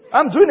you.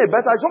 I'm doing a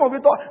better. Some of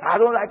you thought, I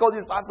don't like all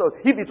these pastors.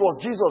 If it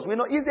was Jesus, we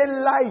know it's a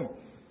lie.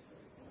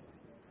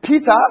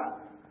 Peter,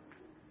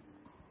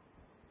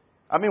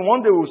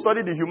 one day we'll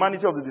study the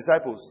humanity of the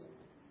disciples.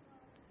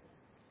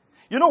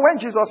 You know, when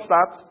Jesus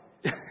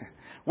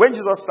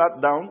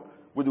sat down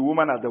with the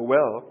woman at the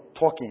well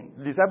talking,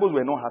 the disciples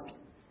were not happy.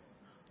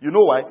 You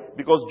know why?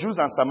 Because Jews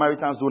and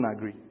Samaritans don't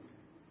agree.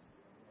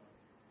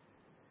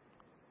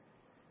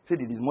 Say,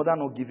 did his mother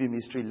not give him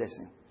history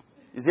lesson?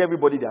 Is it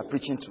everybody they are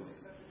preaching to?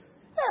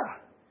 Yeah.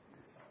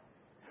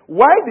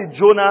 Why did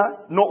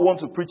Jonah not want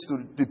to preach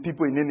to the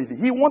people in Nineveh?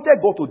 He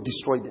wanted God to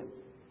destroy them.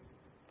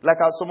 Like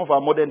some of our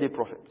modern day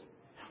prophets.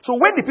 So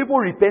when the people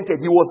repented,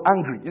 he was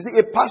angry. You see,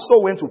 a pastor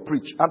went to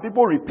preach and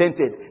people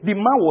repented. The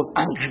man was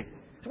angry.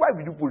 Why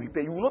will people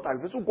repent? You will not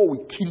repent, so God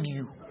will kill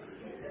you.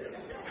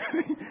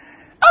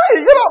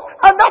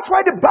 And that's why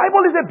the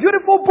Bible is a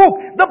beautiful book.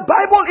 The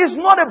Bible is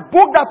not a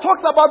book that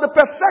talks about the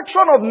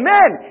perfection of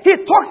men.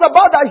 It talks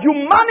about our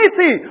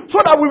humanity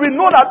so that we will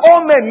know that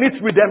all men need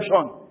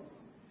redemption.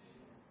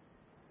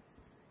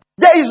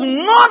 There is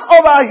none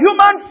of our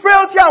human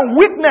frailty and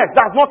weakness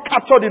that's not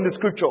captured in the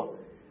scripture.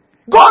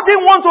 God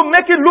didn't want to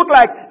make it look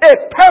like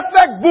a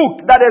perfect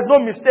book that there's no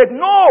mistake.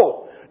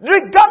 No.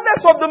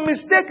 Regardless of the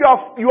mistake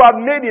you have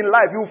made in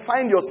life, you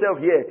find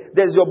yourself here.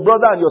 There's your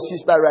brother and your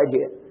sister right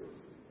here.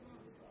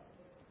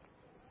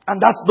 And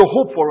that's the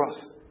hope for us.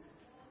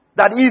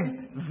 That if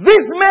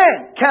this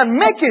man can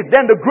make it,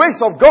 then the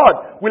grace of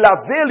God will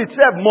avail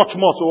itself much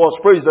more to us.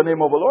 Praise the name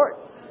of the Lord.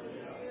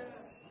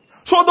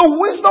 So the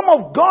wisdom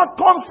of God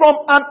comes from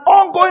an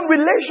ongoing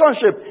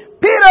relationship.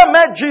 Peter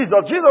met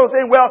Jesus. Jesus was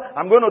saying, well,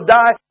 I'm going to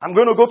die. I'm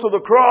going to go to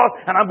the cross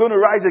and I'm going to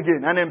rise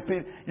again. And then,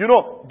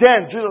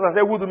 then Jesus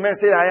said, who do men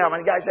say I am?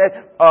 And the guy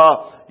said,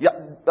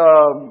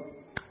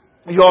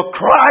 you're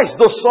Christ,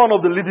 the Son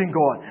of the living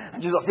God.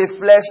 And Jesus said,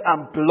 flesh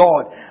and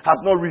blood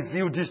has not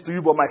revealed this to you,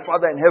 but my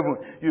Father in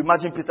heaven. You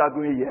imagine Peter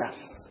going, yes.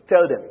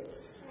 Tell them.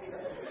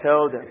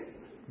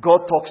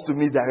 God talks to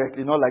me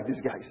directly, not like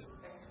these guys.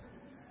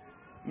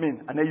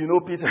 And then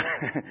Peter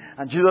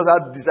and Jesus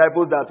had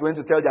disciples that went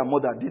to tell their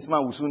mother, this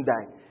man will soon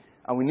die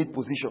and we need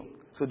position.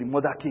 So the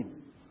mother came.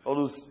 All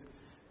those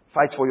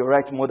fight for your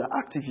right mother,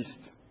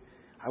 activists.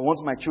 I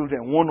want my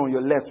children, one on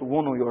your left,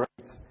 one on your right.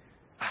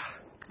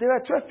 There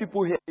were 12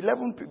 people here,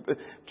 11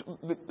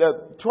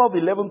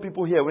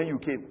 people here when you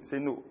came. Say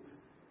no.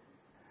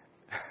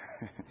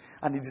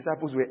 And the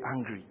disciples were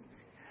angry.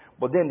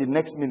 But then the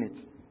next minute,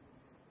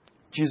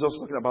 Jesus was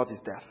talking about his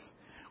death,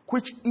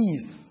 which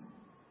is,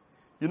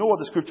 you know what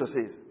the scripture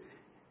says?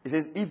 It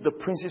says, if the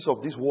princes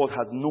of this world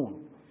had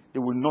known, they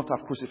would not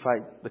have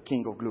crucified the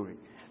King of glory.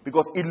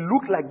 Because it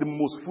looked like the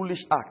most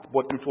foolish act,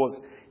 but it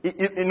was,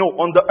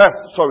 on the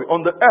earth,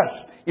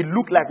 it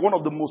looked like one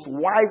of the most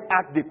wise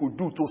acts they could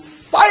do to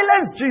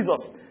silence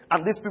Jesus.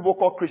 And these people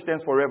call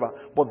Christians forever.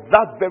 But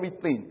that very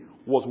thing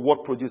was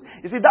what produced.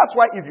 You see, that's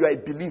why if you are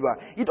a believer,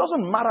 it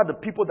doesn't matter the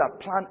people that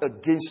plan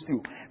against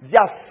you.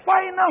 Their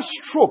final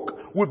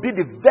stroke will be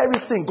the very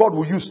thing God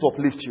will use to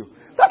uplift you.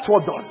 That's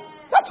what does.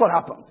 That's what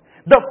happens.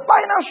 The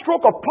final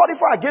stroke of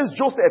Potiphar against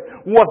Joseph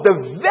was the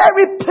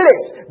very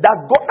place that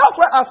God... That's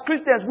why as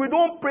Christians, we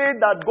don't pray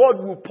that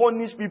God will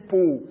punish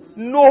people.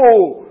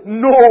 No.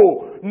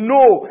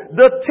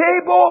 The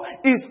table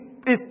is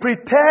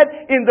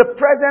prepared in the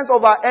presence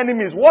of our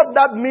enemies. What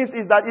that means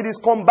is that it is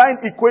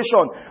combined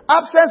equation.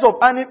 Absence of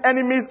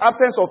enemies,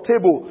 absence of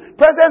table.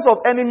 Presence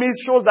of enemies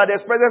shows that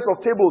there's presence of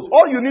tables.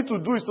 All you need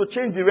to do is to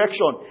change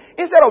direction.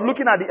 Instead of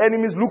looking at the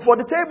enemies, look for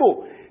the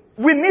table.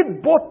 We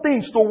need both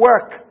things to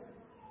work.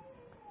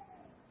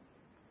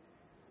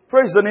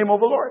 Praise the name of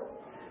the Lord.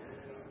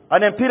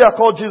 And then Peter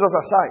called Jesus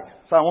aside.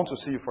 So I want to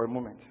see you for a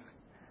moment.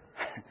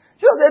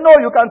 Jesus said, no,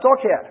 you can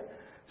talk here.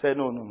 He said,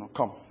 no,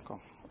 come,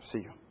 I'll see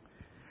you.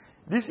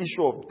 This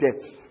issue of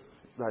death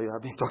that you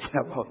have been talking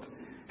about.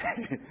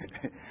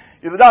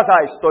 That's how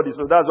I study,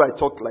 so that's why I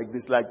talk like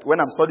this. Like when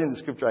I'm studying the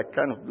scripture, I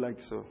kind of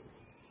like so.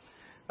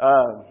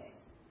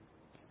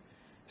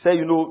 Say,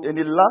 in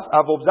the last,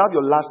 I've observed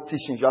your last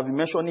teachings. You have been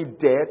mentioning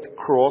death,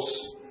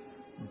 cross,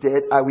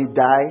 death, I will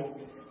die,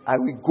 I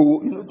will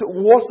go. The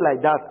words like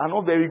that are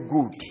not very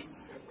good.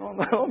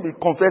 Don't be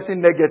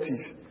confessing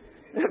negative.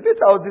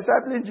 Peter was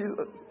discipling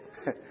Jesus.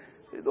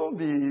 Don't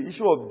be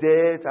issue of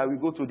death, I will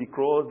go to the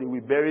cross, they will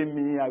bury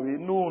me,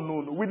 No.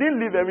 We didn't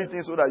leave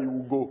everything so that you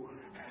will go.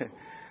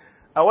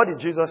 And what did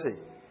Jesus say?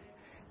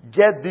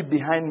 Get thee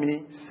behind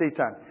me,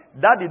 Satan.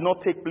 That did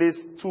not take place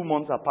 2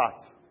 months apart.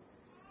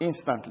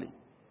 Instantly.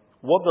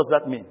 What does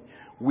that mean?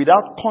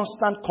 Without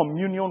constant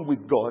communion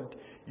with God,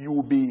 you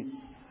will be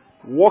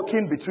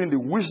walking between the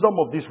wisdom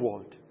of this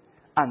world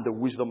and the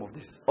wisdom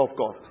of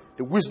God.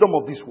 The wisdom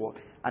of this world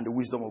and the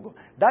wisdom of God.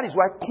 That is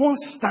why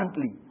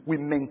constantly we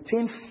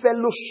maintain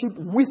fellowship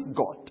with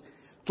God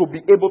to be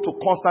able to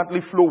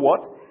constantly flow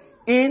what?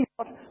 In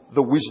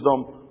the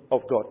wisdom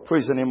of God.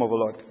 Praise the name of the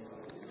Lord.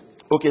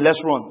 Okay,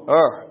 let's run.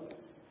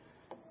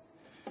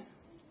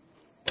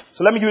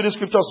 So let me give you the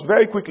scriptures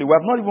very quickly. We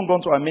have not even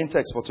gone to our main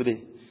text for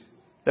today.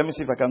 Let me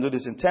see if I can do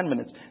this in 10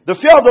 minutes. The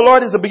fear of the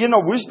Lord is the beginning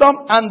of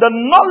wisdom, and the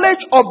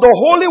knowledge of the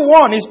Holy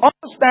One is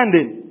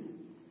understanding.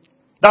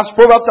 That's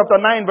Proverbs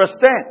chapter 9 verse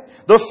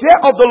 10. The fear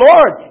of the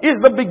Lord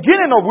is the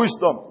beginning of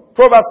wisdom.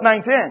 Proverbs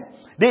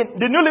 9:10.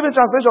 The New Living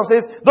Translation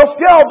says, the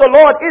fear of the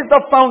Lord is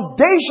the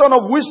foundation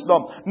of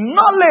wisdom.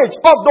 Knowledge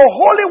of the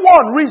Holy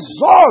One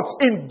results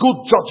in good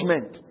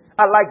judgment.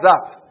 I like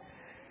that.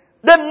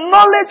 The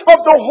knowledge of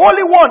the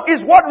Holy One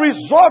is what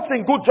results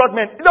in good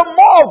judgment. The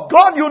more of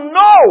God you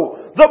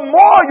know, the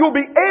more you'll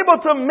be able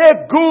to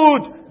make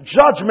good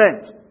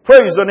judgment.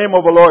 Praise the name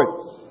of the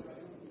Lord.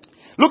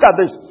 Look at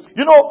this.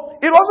 You know,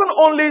 it wasn't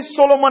only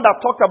Solomon that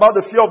talked about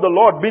the fear of the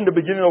Lord being the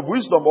beginning of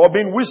wisdom or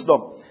being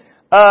wisdom.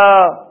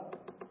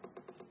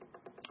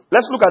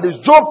 Let's look at this.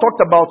 Job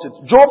talked about it.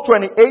 Job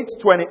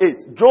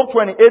 28:28. Job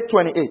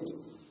 28:28.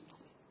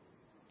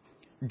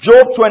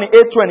 Job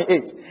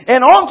 28:28. And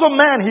unto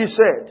man he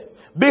said,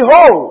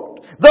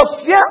 behold, the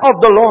fear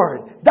of the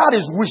Lord, that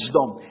is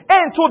wisdom.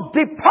 And to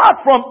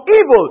depart from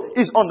evil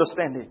is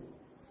understanding.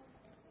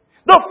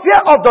 The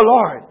fear of the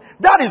Lord,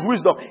 that is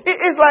wisdom.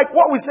 It's like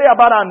what we say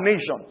about our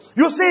nation.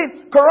 You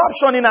see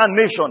corruption in our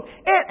nation.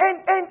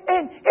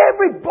 And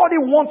everybody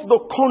wants the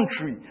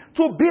country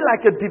to be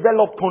like a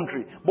developed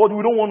country. But we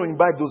don't want to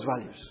imbibe those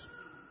values.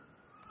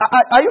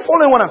 Are you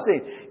following what I'm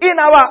saying? In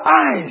our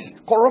eyes,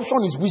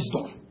 corruption is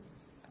wisdom.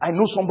 I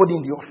know somebody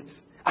in the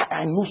office.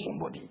 I know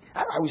somebody.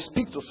 I will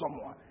speak to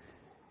someone.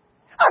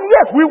 And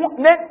yet,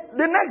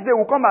 the next day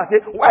we'll come and say,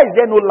 why is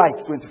there no light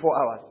 24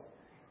 hours?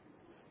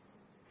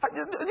 Do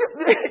you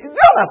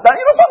understand?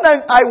 You know,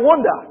 sometimes I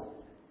wonder.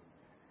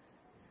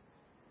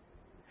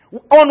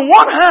 On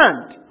one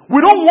hand,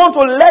 we don't want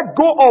to let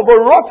go of a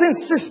rotten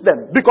system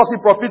because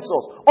it profits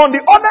us. On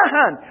the other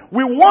hand,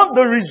 we want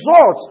the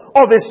results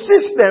of a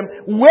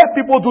system where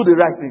people do the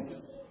right things.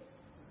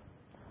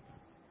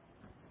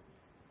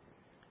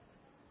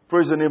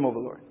 Praise the name of the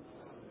Lord.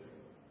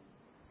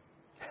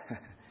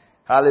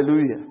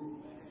 Hallelujah.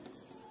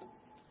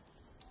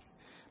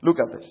 Look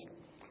at this.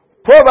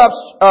 Proverbs,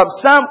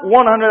 Psalm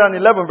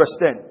 111 verse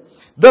 10.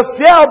 The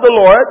fear of the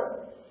Lord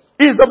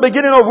is the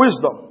beginning of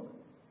wisdom.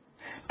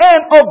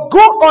 And of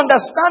good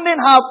understanding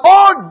have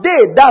all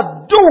they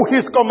that do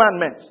His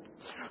commandments.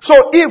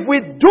 So if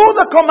we do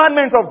the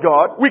commandments of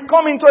God, we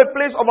come into a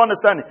place of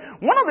understanding.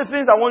 One of the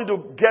things I want you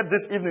to get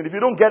this evening, if you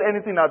don't get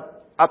anything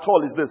at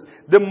all, is this.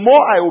 The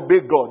more I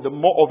obey God, the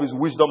more of His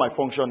wisdom I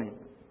function in.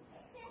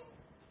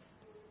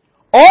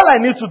 All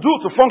I need to do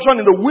to function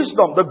in the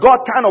wisdom, the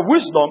God kind of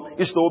wisdom,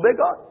 is to obey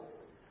God.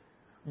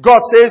 God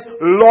says,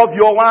 love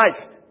your wife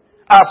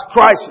as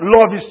Christ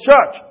loved His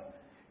church.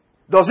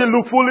 Does it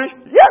look foolish?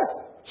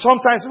 Yes.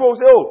 Sometimes people will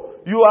say, oh,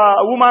 you are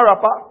a woman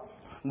rapper.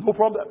 No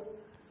problem.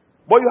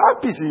 But you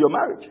have peace in your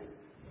marriage.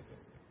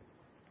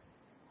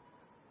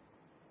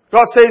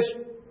 God says,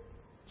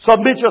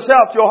 submit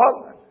yourself to your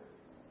husband.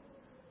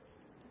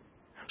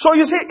 So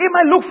you see, it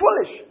might look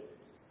foolish.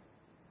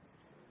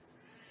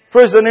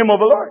 Praise the name of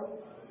the Lord.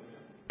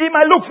 It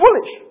might look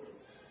foolish.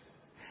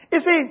 You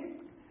see,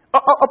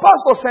 a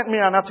pastor sent me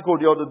an article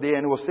the other day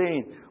and he was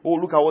saying, oh,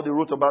 look at what they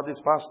wrote about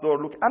this pastor.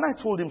 Look, and I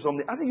told him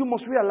something. I said, you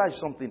must realize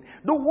something.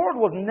 The world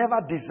was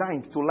never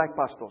designed to like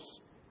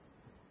pastors.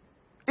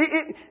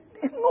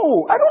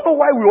 No, I don't know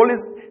why we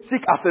always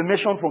seek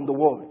affirmation from the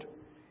world.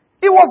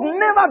 It was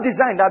never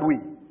designed that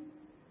way.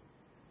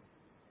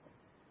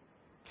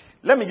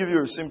 Let me give you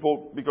a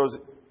simple, because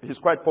he's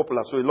quite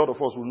popular, so a lot of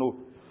us will know.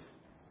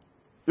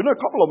 You know, a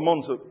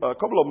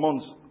couple of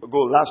months ago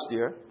last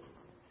year,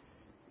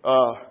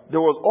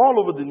 there was all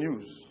over the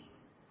news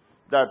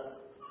that,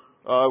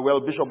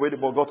 Bishop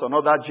Wadebo got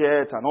another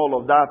jet and all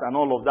of that and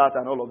all of that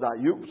and all of that.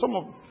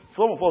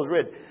 Some of us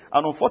read.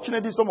 And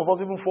unfortunately, some of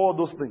us even followed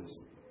those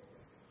things.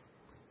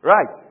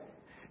 Right.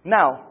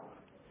 Now,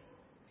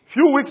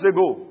 few weeks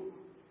ago,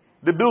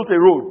 they built a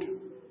road.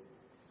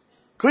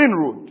 Clean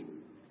road.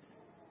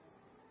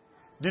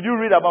 Did you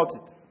read about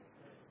it?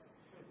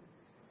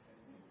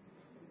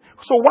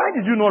 So why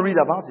did you not read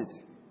about it?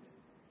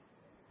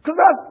 Because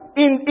that's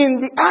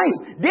in the eyes.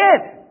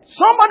 Then,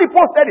 somebody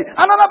posted it.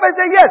 Another person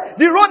said, yes,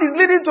 the road is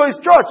leading to his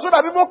church so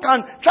that people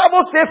can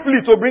travel safely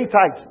to bring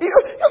tithes. You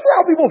see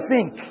how people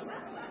think.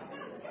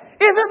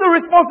 Is it the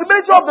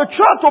responsibility of the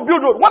church to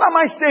build road? What am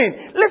I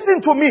saying?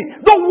 Listen to me.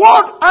 The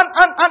world,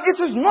 and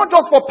it is not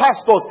just for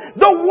pastors.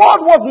 The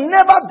world was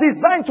never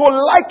designed to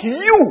like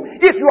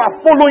you if you are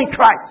following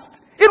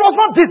Christ. It was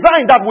not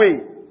designed that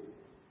way.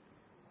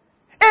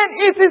 And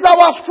it is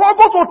our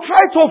struggle to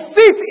try to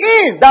fit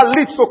in that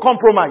leads to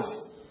compromise.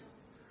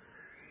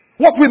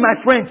 What will my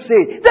friends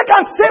say? They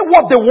can say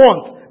what they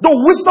want. The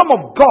wisdom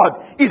of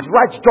God is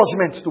right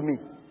judgment to me.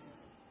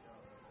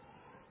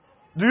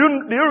 Do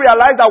you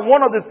realize that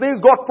one of the things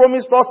God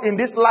promised us in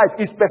this life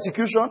is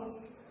persecution?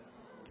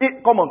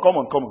 Come on.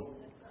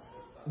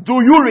 Do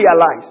you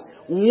realize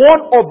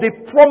one of the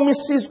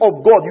promises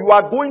of God you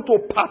are going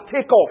to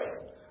partake of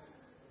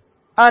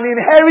and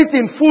inherit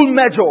in full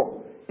measure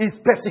is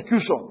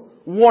persecution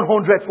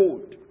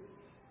 100-fold?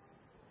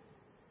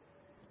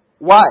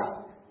 Why?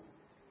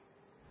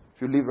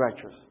 If you live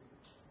righteous.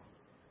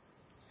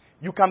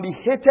 You can be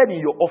hated in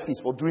your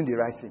office for doing the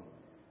right thing.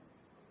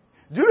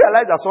 Do you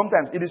realize that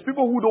sometimes it is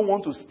people who don't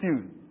want to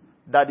steal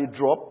that they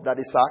drop, that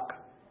they sack,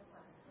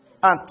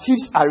 and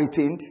thieves are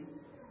retained?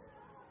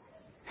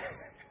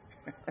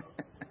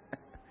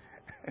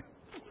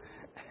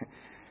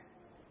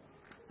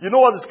 You know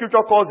what the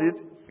scripture calls it?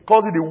 It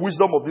calls it the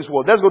wisdom of this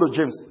world. Let's go to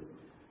James.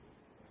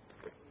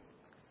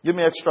 Give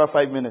me extra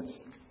 5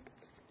 minutes.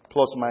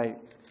 Plus my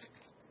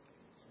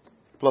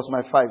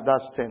 5,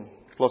 that's 10.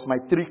 Plus my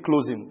 3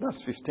 closing,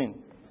 that's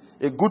 15.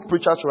 A good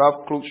preacher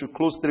should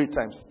close 3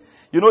 times.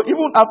 You know,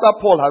 even after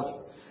Paul had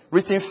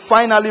written,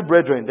 finally,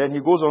 brethren, then he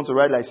goes on to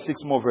write like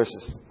 6 more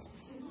verses.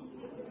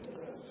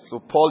 So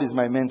Paul is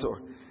my mentor.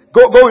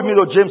 Go with me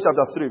to James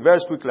chapter 3. Very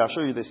quickly, I'll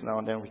show you this now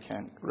and then we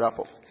can wrap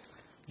up.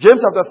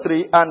 James chapter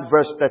 3 and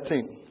verse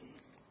 13.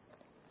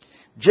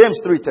 James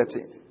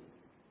 3:13.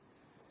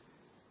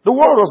 The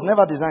world was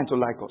never designed to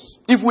like us.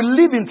 If we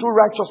live in true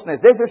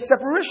righteousness, there's a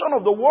separation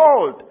of the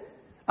world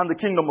and the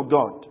kingdom of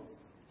God.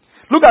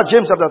 Look at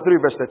James chapter 3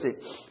 verse 13.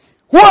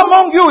 Who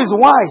among you is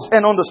wise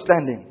and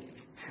understanding?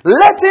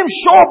 Let him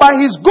show by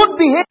his good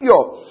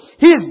behavior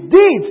his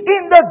deeds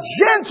in the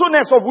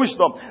gentleness of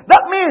wisdom.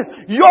 That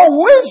means your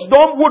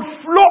wisdom would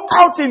flow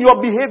out in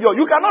your behavior.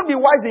 You cannot be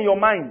wise in your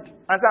mind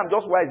and say, I'm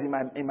just wise in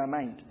my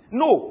mind.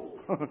 No.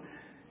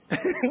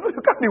 No,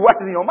 you can't be wise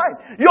in your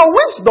mind. Your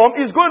wisdom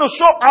is going to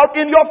show out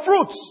in your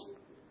fruits.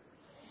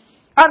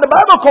 And the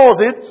Bible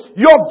calls it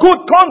your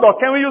good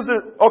conduct. Can we use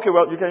it? Okay,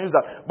 well, you can use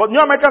that. But New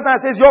American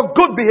Standard says your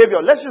good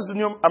behavior. Let's use the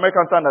New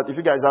American Standard if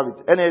you guys have it.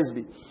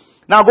 NASB.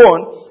 Now go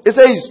on. It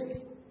says,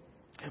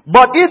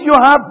 but if you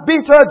have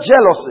bitter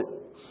jealousy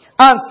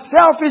and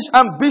selfish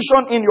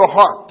ambition in your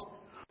heart,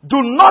 do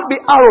not be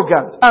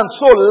arrogant and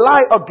so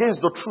lie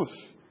against the truth.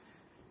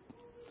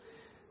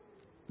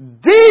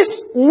 This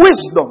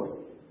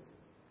wisdom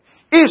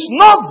is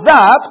not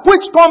that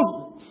which comes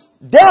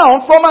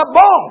down from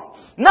above.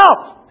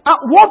 Now,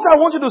 what I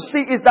want you to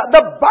see is that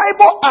the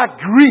Bible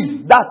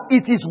agrees that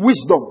it is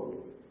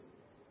wisdom.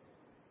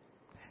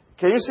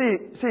 Can you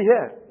see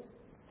here?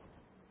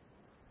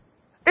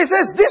 It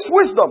says this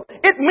wisdom.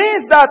 It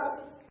means that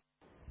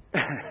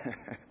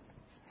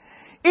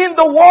in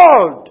the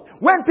world,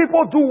 when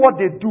people do what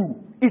they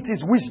do, it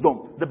is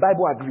wisdom. The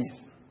Bible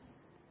agrees.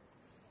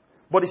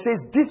 But it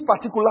says this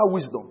particular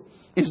wisdom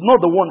is not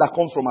the one that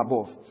comes from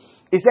above.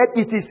 It said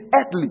it is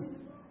earthly.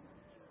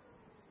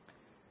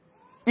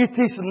 It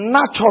is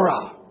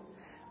natural.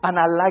 And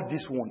I like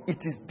this one. It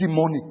is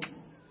demonic.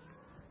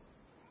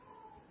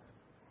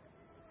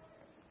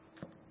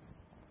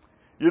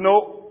 You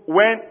know,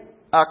 when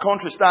our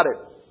country started,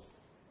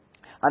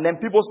 and then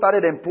people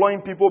started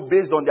employing people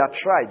based on their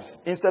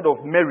tribes instead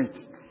of merit,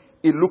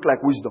 it looked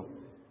like wisdom.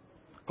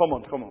 Come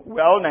on. We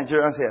are all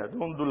Nigerians here.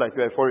 Don't do like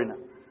you're a foreigner.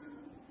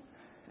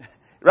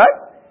 Right?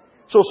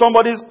 So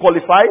somebody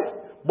qualifies,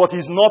 but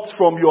he's not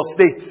from your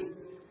state.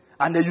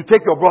 And then you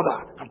take your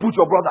brother and put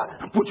your brother.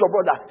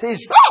 Say,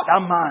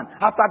 that man,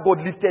 after God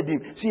lifted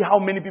him, see how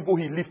many people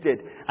he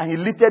lifted. And he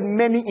lifted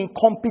many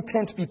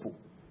incompetent people.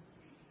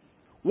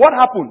 What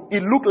happened?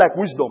 It looked like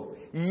wisdom.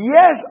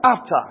 Years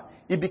after,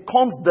 it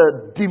becomes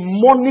the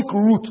demonic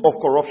root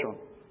of corruption.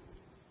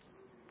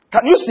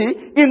 Can you see?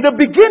 In the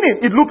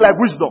beginning, it looked like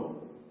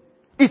wisdom.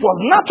 It was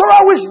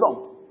natural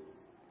wisdom.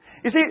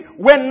 You see,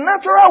 when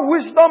natural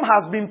wisdom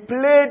has been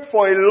played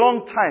for a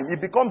long time,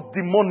 it becomes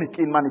demonic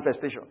in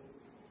manifestation.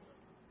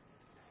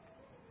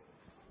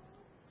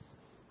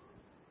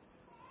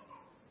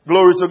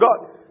 Glory to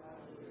God.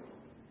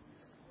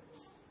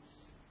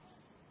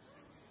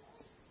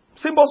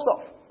 Simple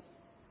stuff.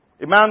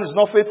 A man is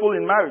not faithful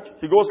in marriage.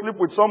 He goes sleep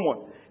with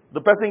someone. The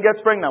person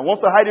gets pregnant,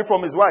 wants to hide it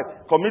from his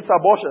wife, commits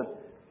abortion.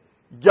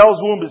 Girl's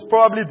womb is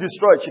probably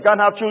destroyed. She can't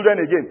have children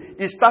again.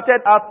 It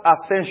started out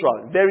as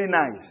sensual. Very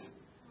nice.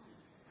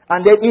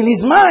 And then in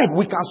his mind,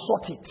 we can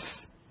sort it.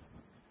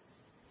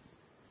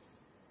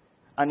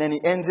 And then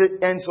it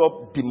ends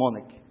up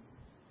demonic.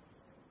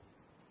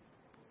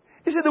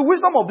 You see, the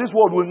wisdom of this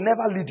world will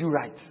never lead you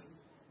right.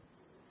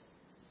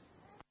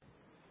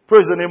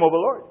 Praise the name of the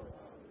Lord.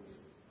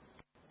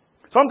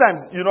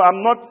 Sometimes,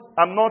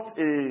 I'm not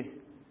a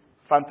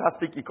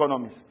fantastic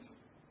economist.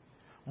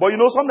 But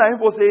sometimes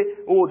people say,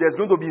 oh, there's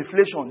going to be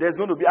inflation.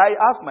 I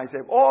ask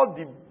myself, all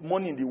the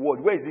money in the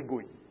world, where is it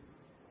going?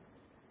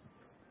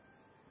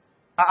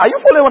 Are you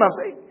following what I'm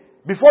saying?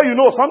 Before you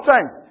know,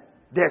 sometimes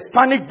There's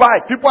panic buy.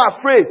 People are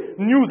afraid.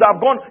 News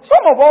have gone.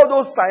 Some of all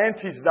those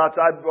scientists that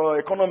are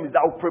economists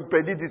that will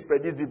predict this,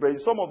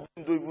 some of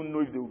them don't even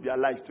know if they will be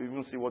alive to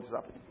even see what is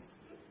happening.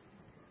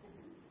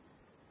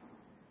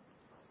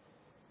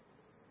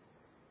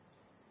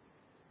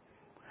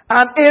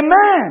 And a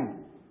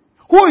man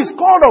who is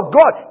called of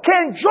God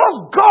can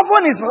just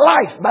govern his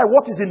life by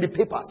what is in the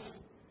papers.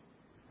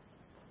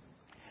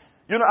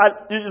 You know,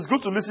 it's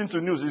good to listen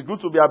to news. It's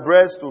good to be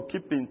abreast, to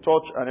keep in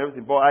touch and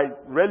everything. But I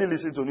rarely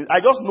listen to news.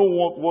 I just know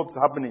what's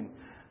happening.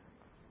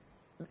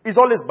 It's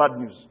always bad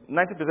news.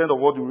 90% of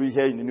what you read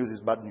here in the news is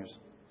bad news.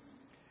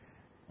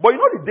 But you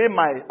know the day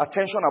my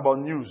attention about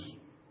news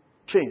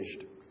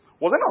changed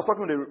was when I was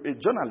talking to a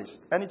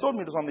journalist. And he told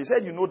me something. He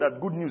said, you know that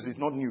good news is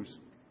not news.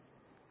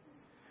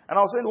 And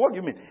I was saying, what do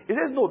you mean? He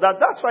says, no,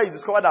 that's why he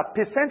discovered that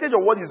percentage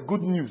of what is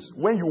good news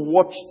when you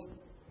watched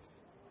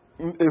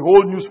a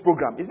whole news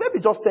program is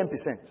maybe just 10%.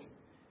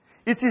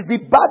 It is the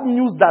bad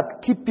news that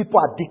keep people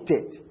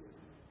addicted.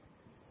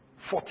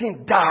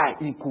 14 die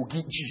in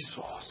Kogi,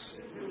 Jesus.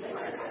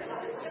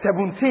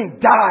 17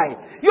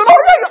 die. You know,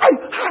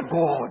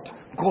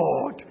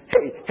 God,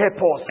 hey,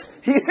 help us.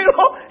 You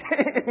know,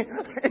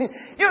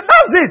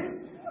 that's it.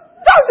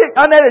 That's it.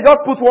 And then they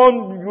just put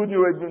one,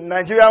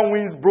 Nigerian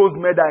wins bronze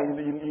medal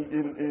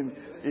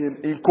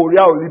in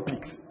Korea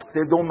Olympics.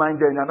 Say, don't mind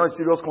them. They're not a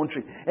serious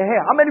country.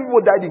 How many people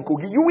died in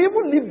Kogi? You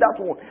even leave that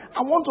one.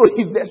 I want to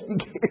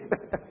investigate.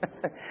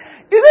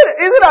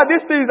 Is it that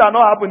these things are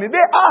not happening?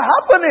 They are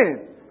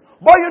happening.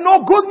 But you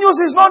know, good news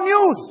is not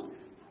news.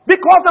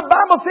 Because the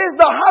Bible says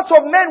the hearts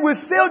of men will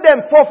fail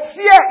them, for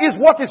fear is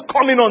what is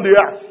coming on the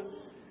earth.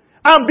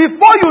 And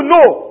before you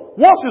know,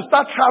 once you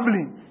start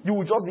traveling, you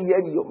will just be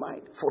hearing in your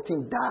mind,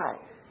 14 die.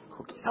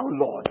 Okay, so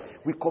Lord,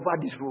 we cover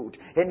this road.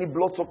 Any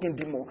blood-sucking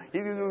demon.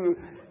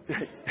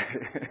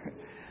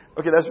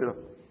 Okay, let's read on.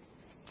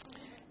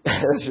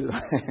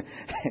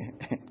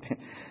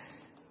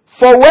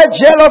 For where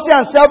jealousy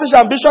and selfish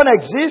ambition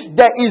exist,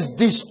 there is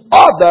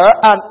disorder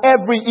and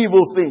every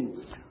evil thing.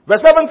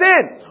 Verse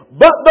 17.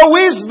 But the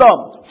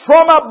wisdom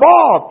from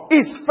above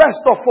is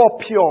first of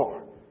all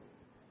pure.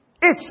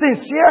 It's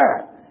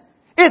sincere.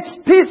 It's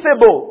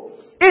peaceable.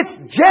 It's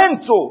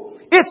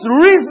gentle. It's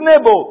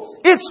reasonable.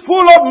 It's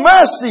full of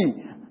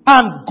mercy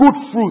and good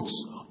fruits.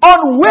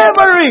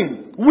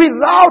 Unwavering,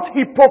 without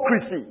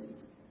hypocrisy.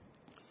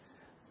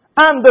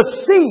 And the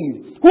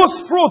seed whose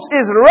fruit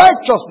is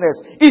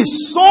righteousness is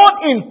sown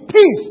in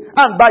peace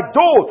and by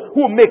those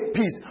who make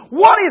peace.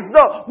 What is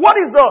the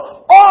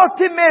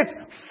ultimate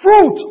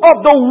fruit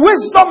of the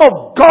wisdom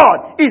of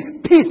God? Is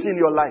peace in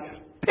your life.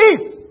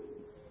 Peace.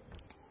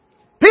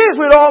 Peace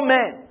with all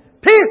men.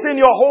 Peace in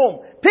your home.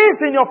 Peace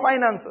in your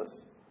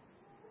finances.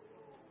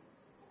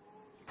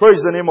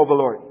 Praise the name of the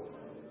Lord.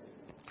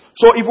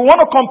 So if we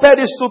want to compare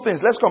these two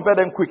things, let's compare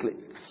them quickly.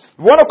 If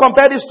we want to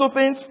compare these two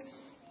things,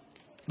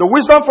 the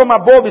wisdom from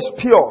above is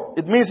pure.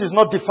 It means it's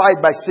not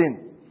defiled by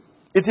sin.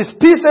 It is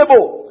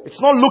peaceable. It's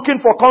not looking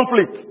for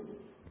conflict.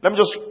 Let me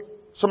just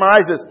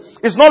summarize this.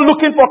 It's not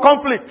looking for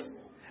conflict.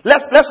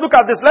 Let's look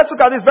at this. Let's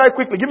look at this very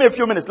quickly. Give me a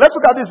few minutes. Let's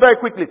look at this very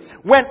quickly.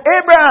 When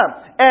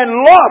Abraham and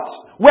Lot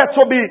were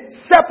to be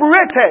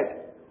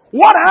separated,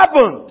 what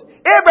happened?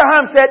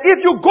 Abraham said,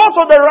 if you go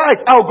to the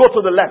right, I'll go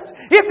to the left.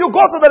 If you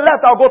go to the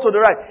left, I'll go to the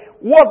right.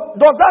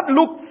 Does that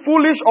look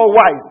foolish or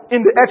wise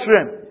in the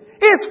extreme?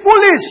 It's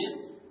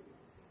foolish.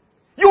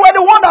 You were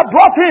the one that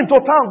brought him to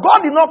town. God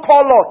did not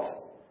call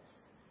Lot.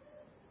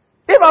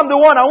 If I'm the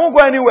one, I won't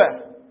go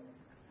anywhere.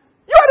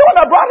 You are the one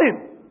that brought him.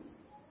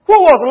 Who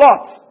was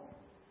Lot?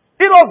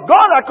 It was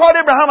God that called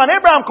Abraham, and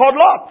Abraham called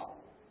Lot.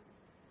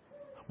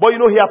 But you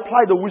know, he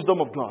applied the wisdom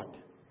of God.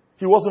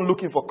 He wasn't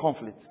looking for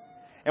conflict.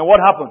 And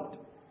what happened?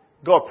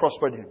 God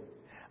prospered him.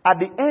 At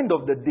the end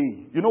of the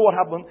day, you know what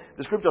happened?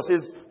 The scripture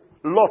says,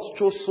 Lot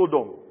chose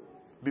Sodom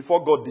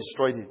before God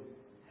destroyed him.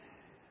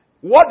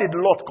 What did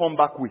Lot come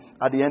back with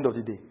at the end of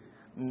the day?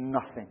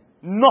 Nothing.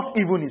 Not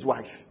even his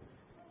wife.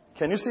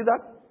 Can you see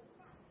that?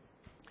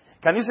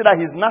 Can you see that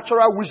his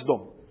natural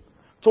wisdom,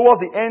 towards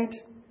the end,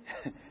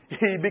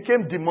 he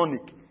became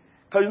demonic?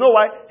 Because you know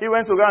why? He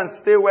went to go and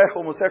stay where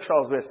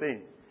homosexuals were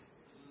staying.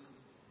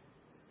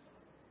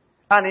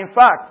 And in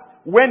fact,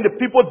 when the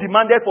people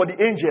demanded for the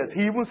angels,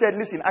 he even said,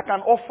 listen, I can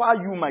offer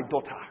you my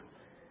daughter.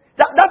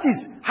 That is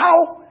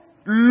how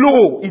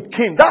low it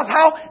came. That's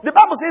how the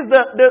Bible says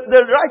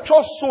the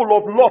righteous soul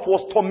of Lot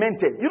was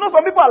tormented. You know,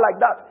 some people are like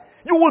that.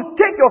 You will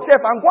take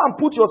yourself and go and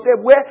put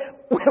yourself where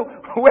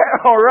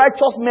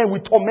unrighteous men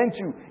will torment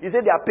you. He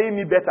said, they are paying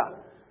me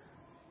better.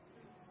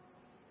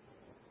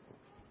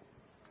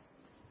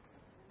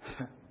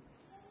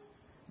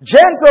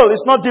 Gentle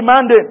is not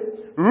demanding.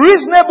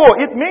 Reasonable,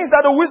 it means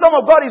that the wisdom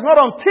of God is not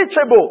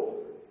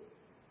unteachable.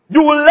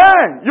 You will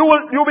learn.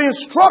 You'll be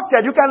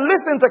instructed. You can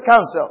listen to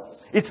counsel.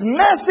 It's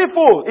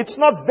merciful. It's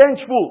not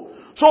vengeful.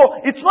 So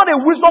it's not a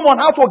wisdom on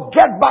how to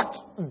get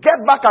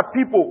back at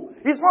people.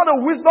 It's not a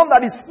wisdom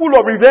that is full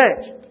of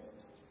revenge.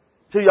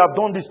 So you have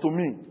done this to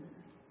me.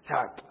 So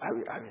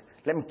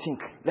let me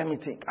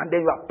think. And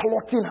then you are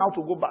plotting how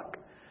to go back.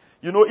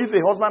 You know, if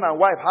a husband and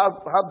wife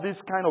have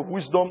this kind of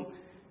wisdom,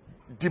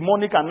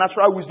 demonic and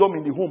natural wisdom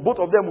in the home, both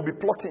of them will be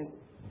plotting.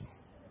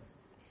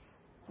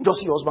 Just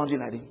see your husband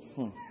doing like this.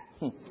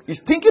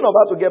 He's thinking of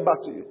how to get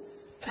back to you.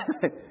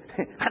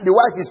 And the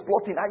wife is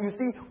plotting. And you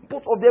see,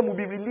 both of them will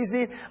be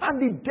releasing. And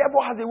the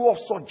devil has a way of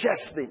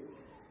suggesting.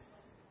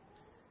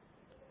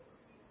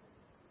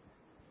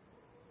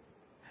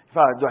 In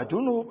fact, I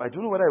don't know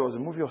whether it was a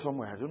movie or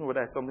somewhere. I don't know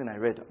whether it's something I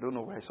read. I don't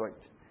know where I saw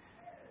it.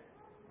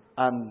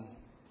 And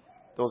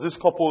there was this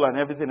couple and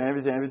everything.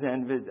 And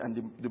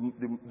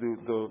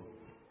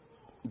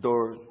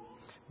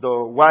the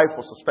wife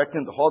was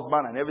suspecting the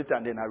husband and everything,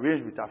 and then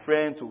arranged with her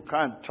friend to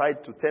try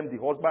to tempt the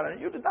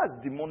husband. And that's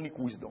demonic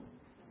wisdom.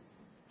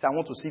 So I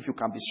want to see if you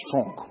can be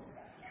strong.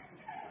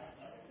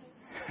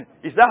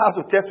 Is that how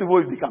to test people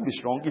if they can be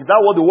strong? Is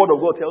that what the word of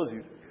God tells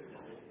you?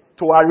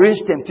 To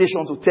arrange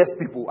temptation to test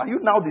people. Are you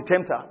now the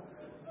tempter?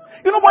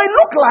 You know, but it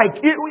looks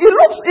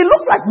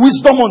like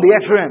wisdom on the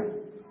earth realm.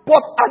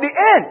 But at the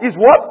end is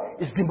what?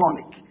 It's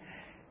demonic.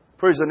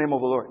 Praise the name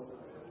of the Lord.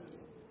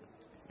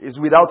 It's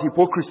without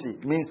hypocrisy.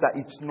 It means that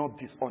it's not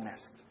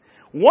dishonest.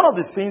 One of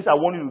the things I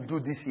want you to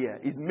do this year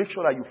is make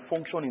sure that you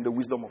function in the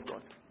wisdom of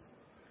God.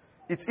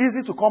 It's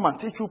easy to come and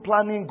teach you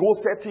planning, goal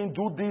setting,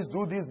 do this.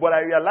 But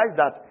I realize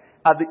that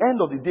at the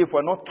end of the day, if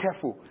we're not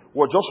careful,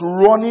 we're just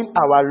running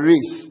our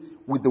race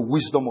with the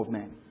wisdom of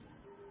men.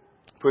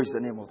 Praise the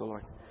name of the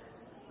Lord.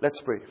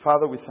 Let's pray.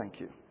 Father, we thank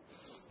you.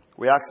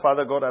 We ask,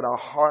 Father God, that our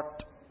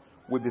heart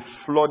will be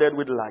flooded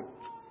with light.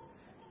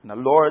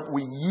 And Lord,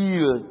 we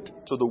yield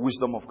to the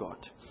wisdom of God.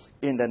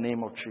 In the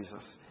name of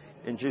Jesus.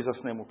 In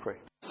Jesus' name we pray.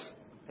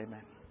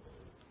 Amen.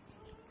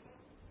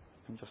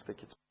 Let me just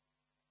take it.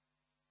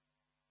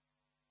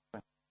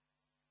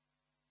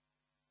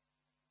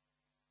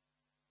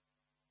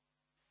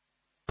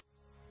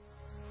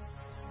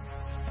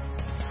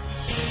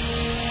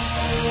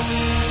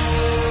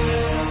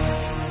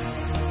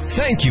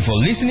 Thank you for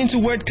listening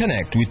to Word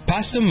Connect with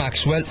Pastor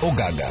Maxwell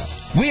Ogaga.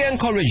 We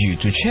encourage you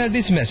to share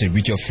this message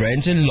with your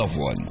friends and loved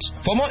ones.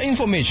 For more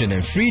information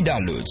and free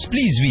downloads,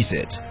 please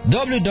visit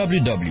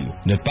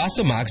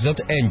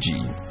www.pastormax.ng.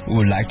 We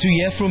would like to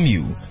hear from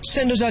you.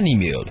 Send us an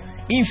email,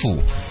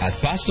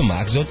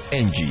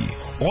 info@pastormax.ng,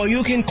 or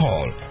you can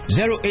call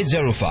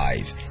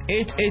 0805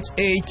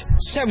 888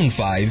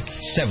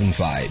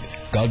 7575.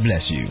 God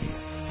bless you.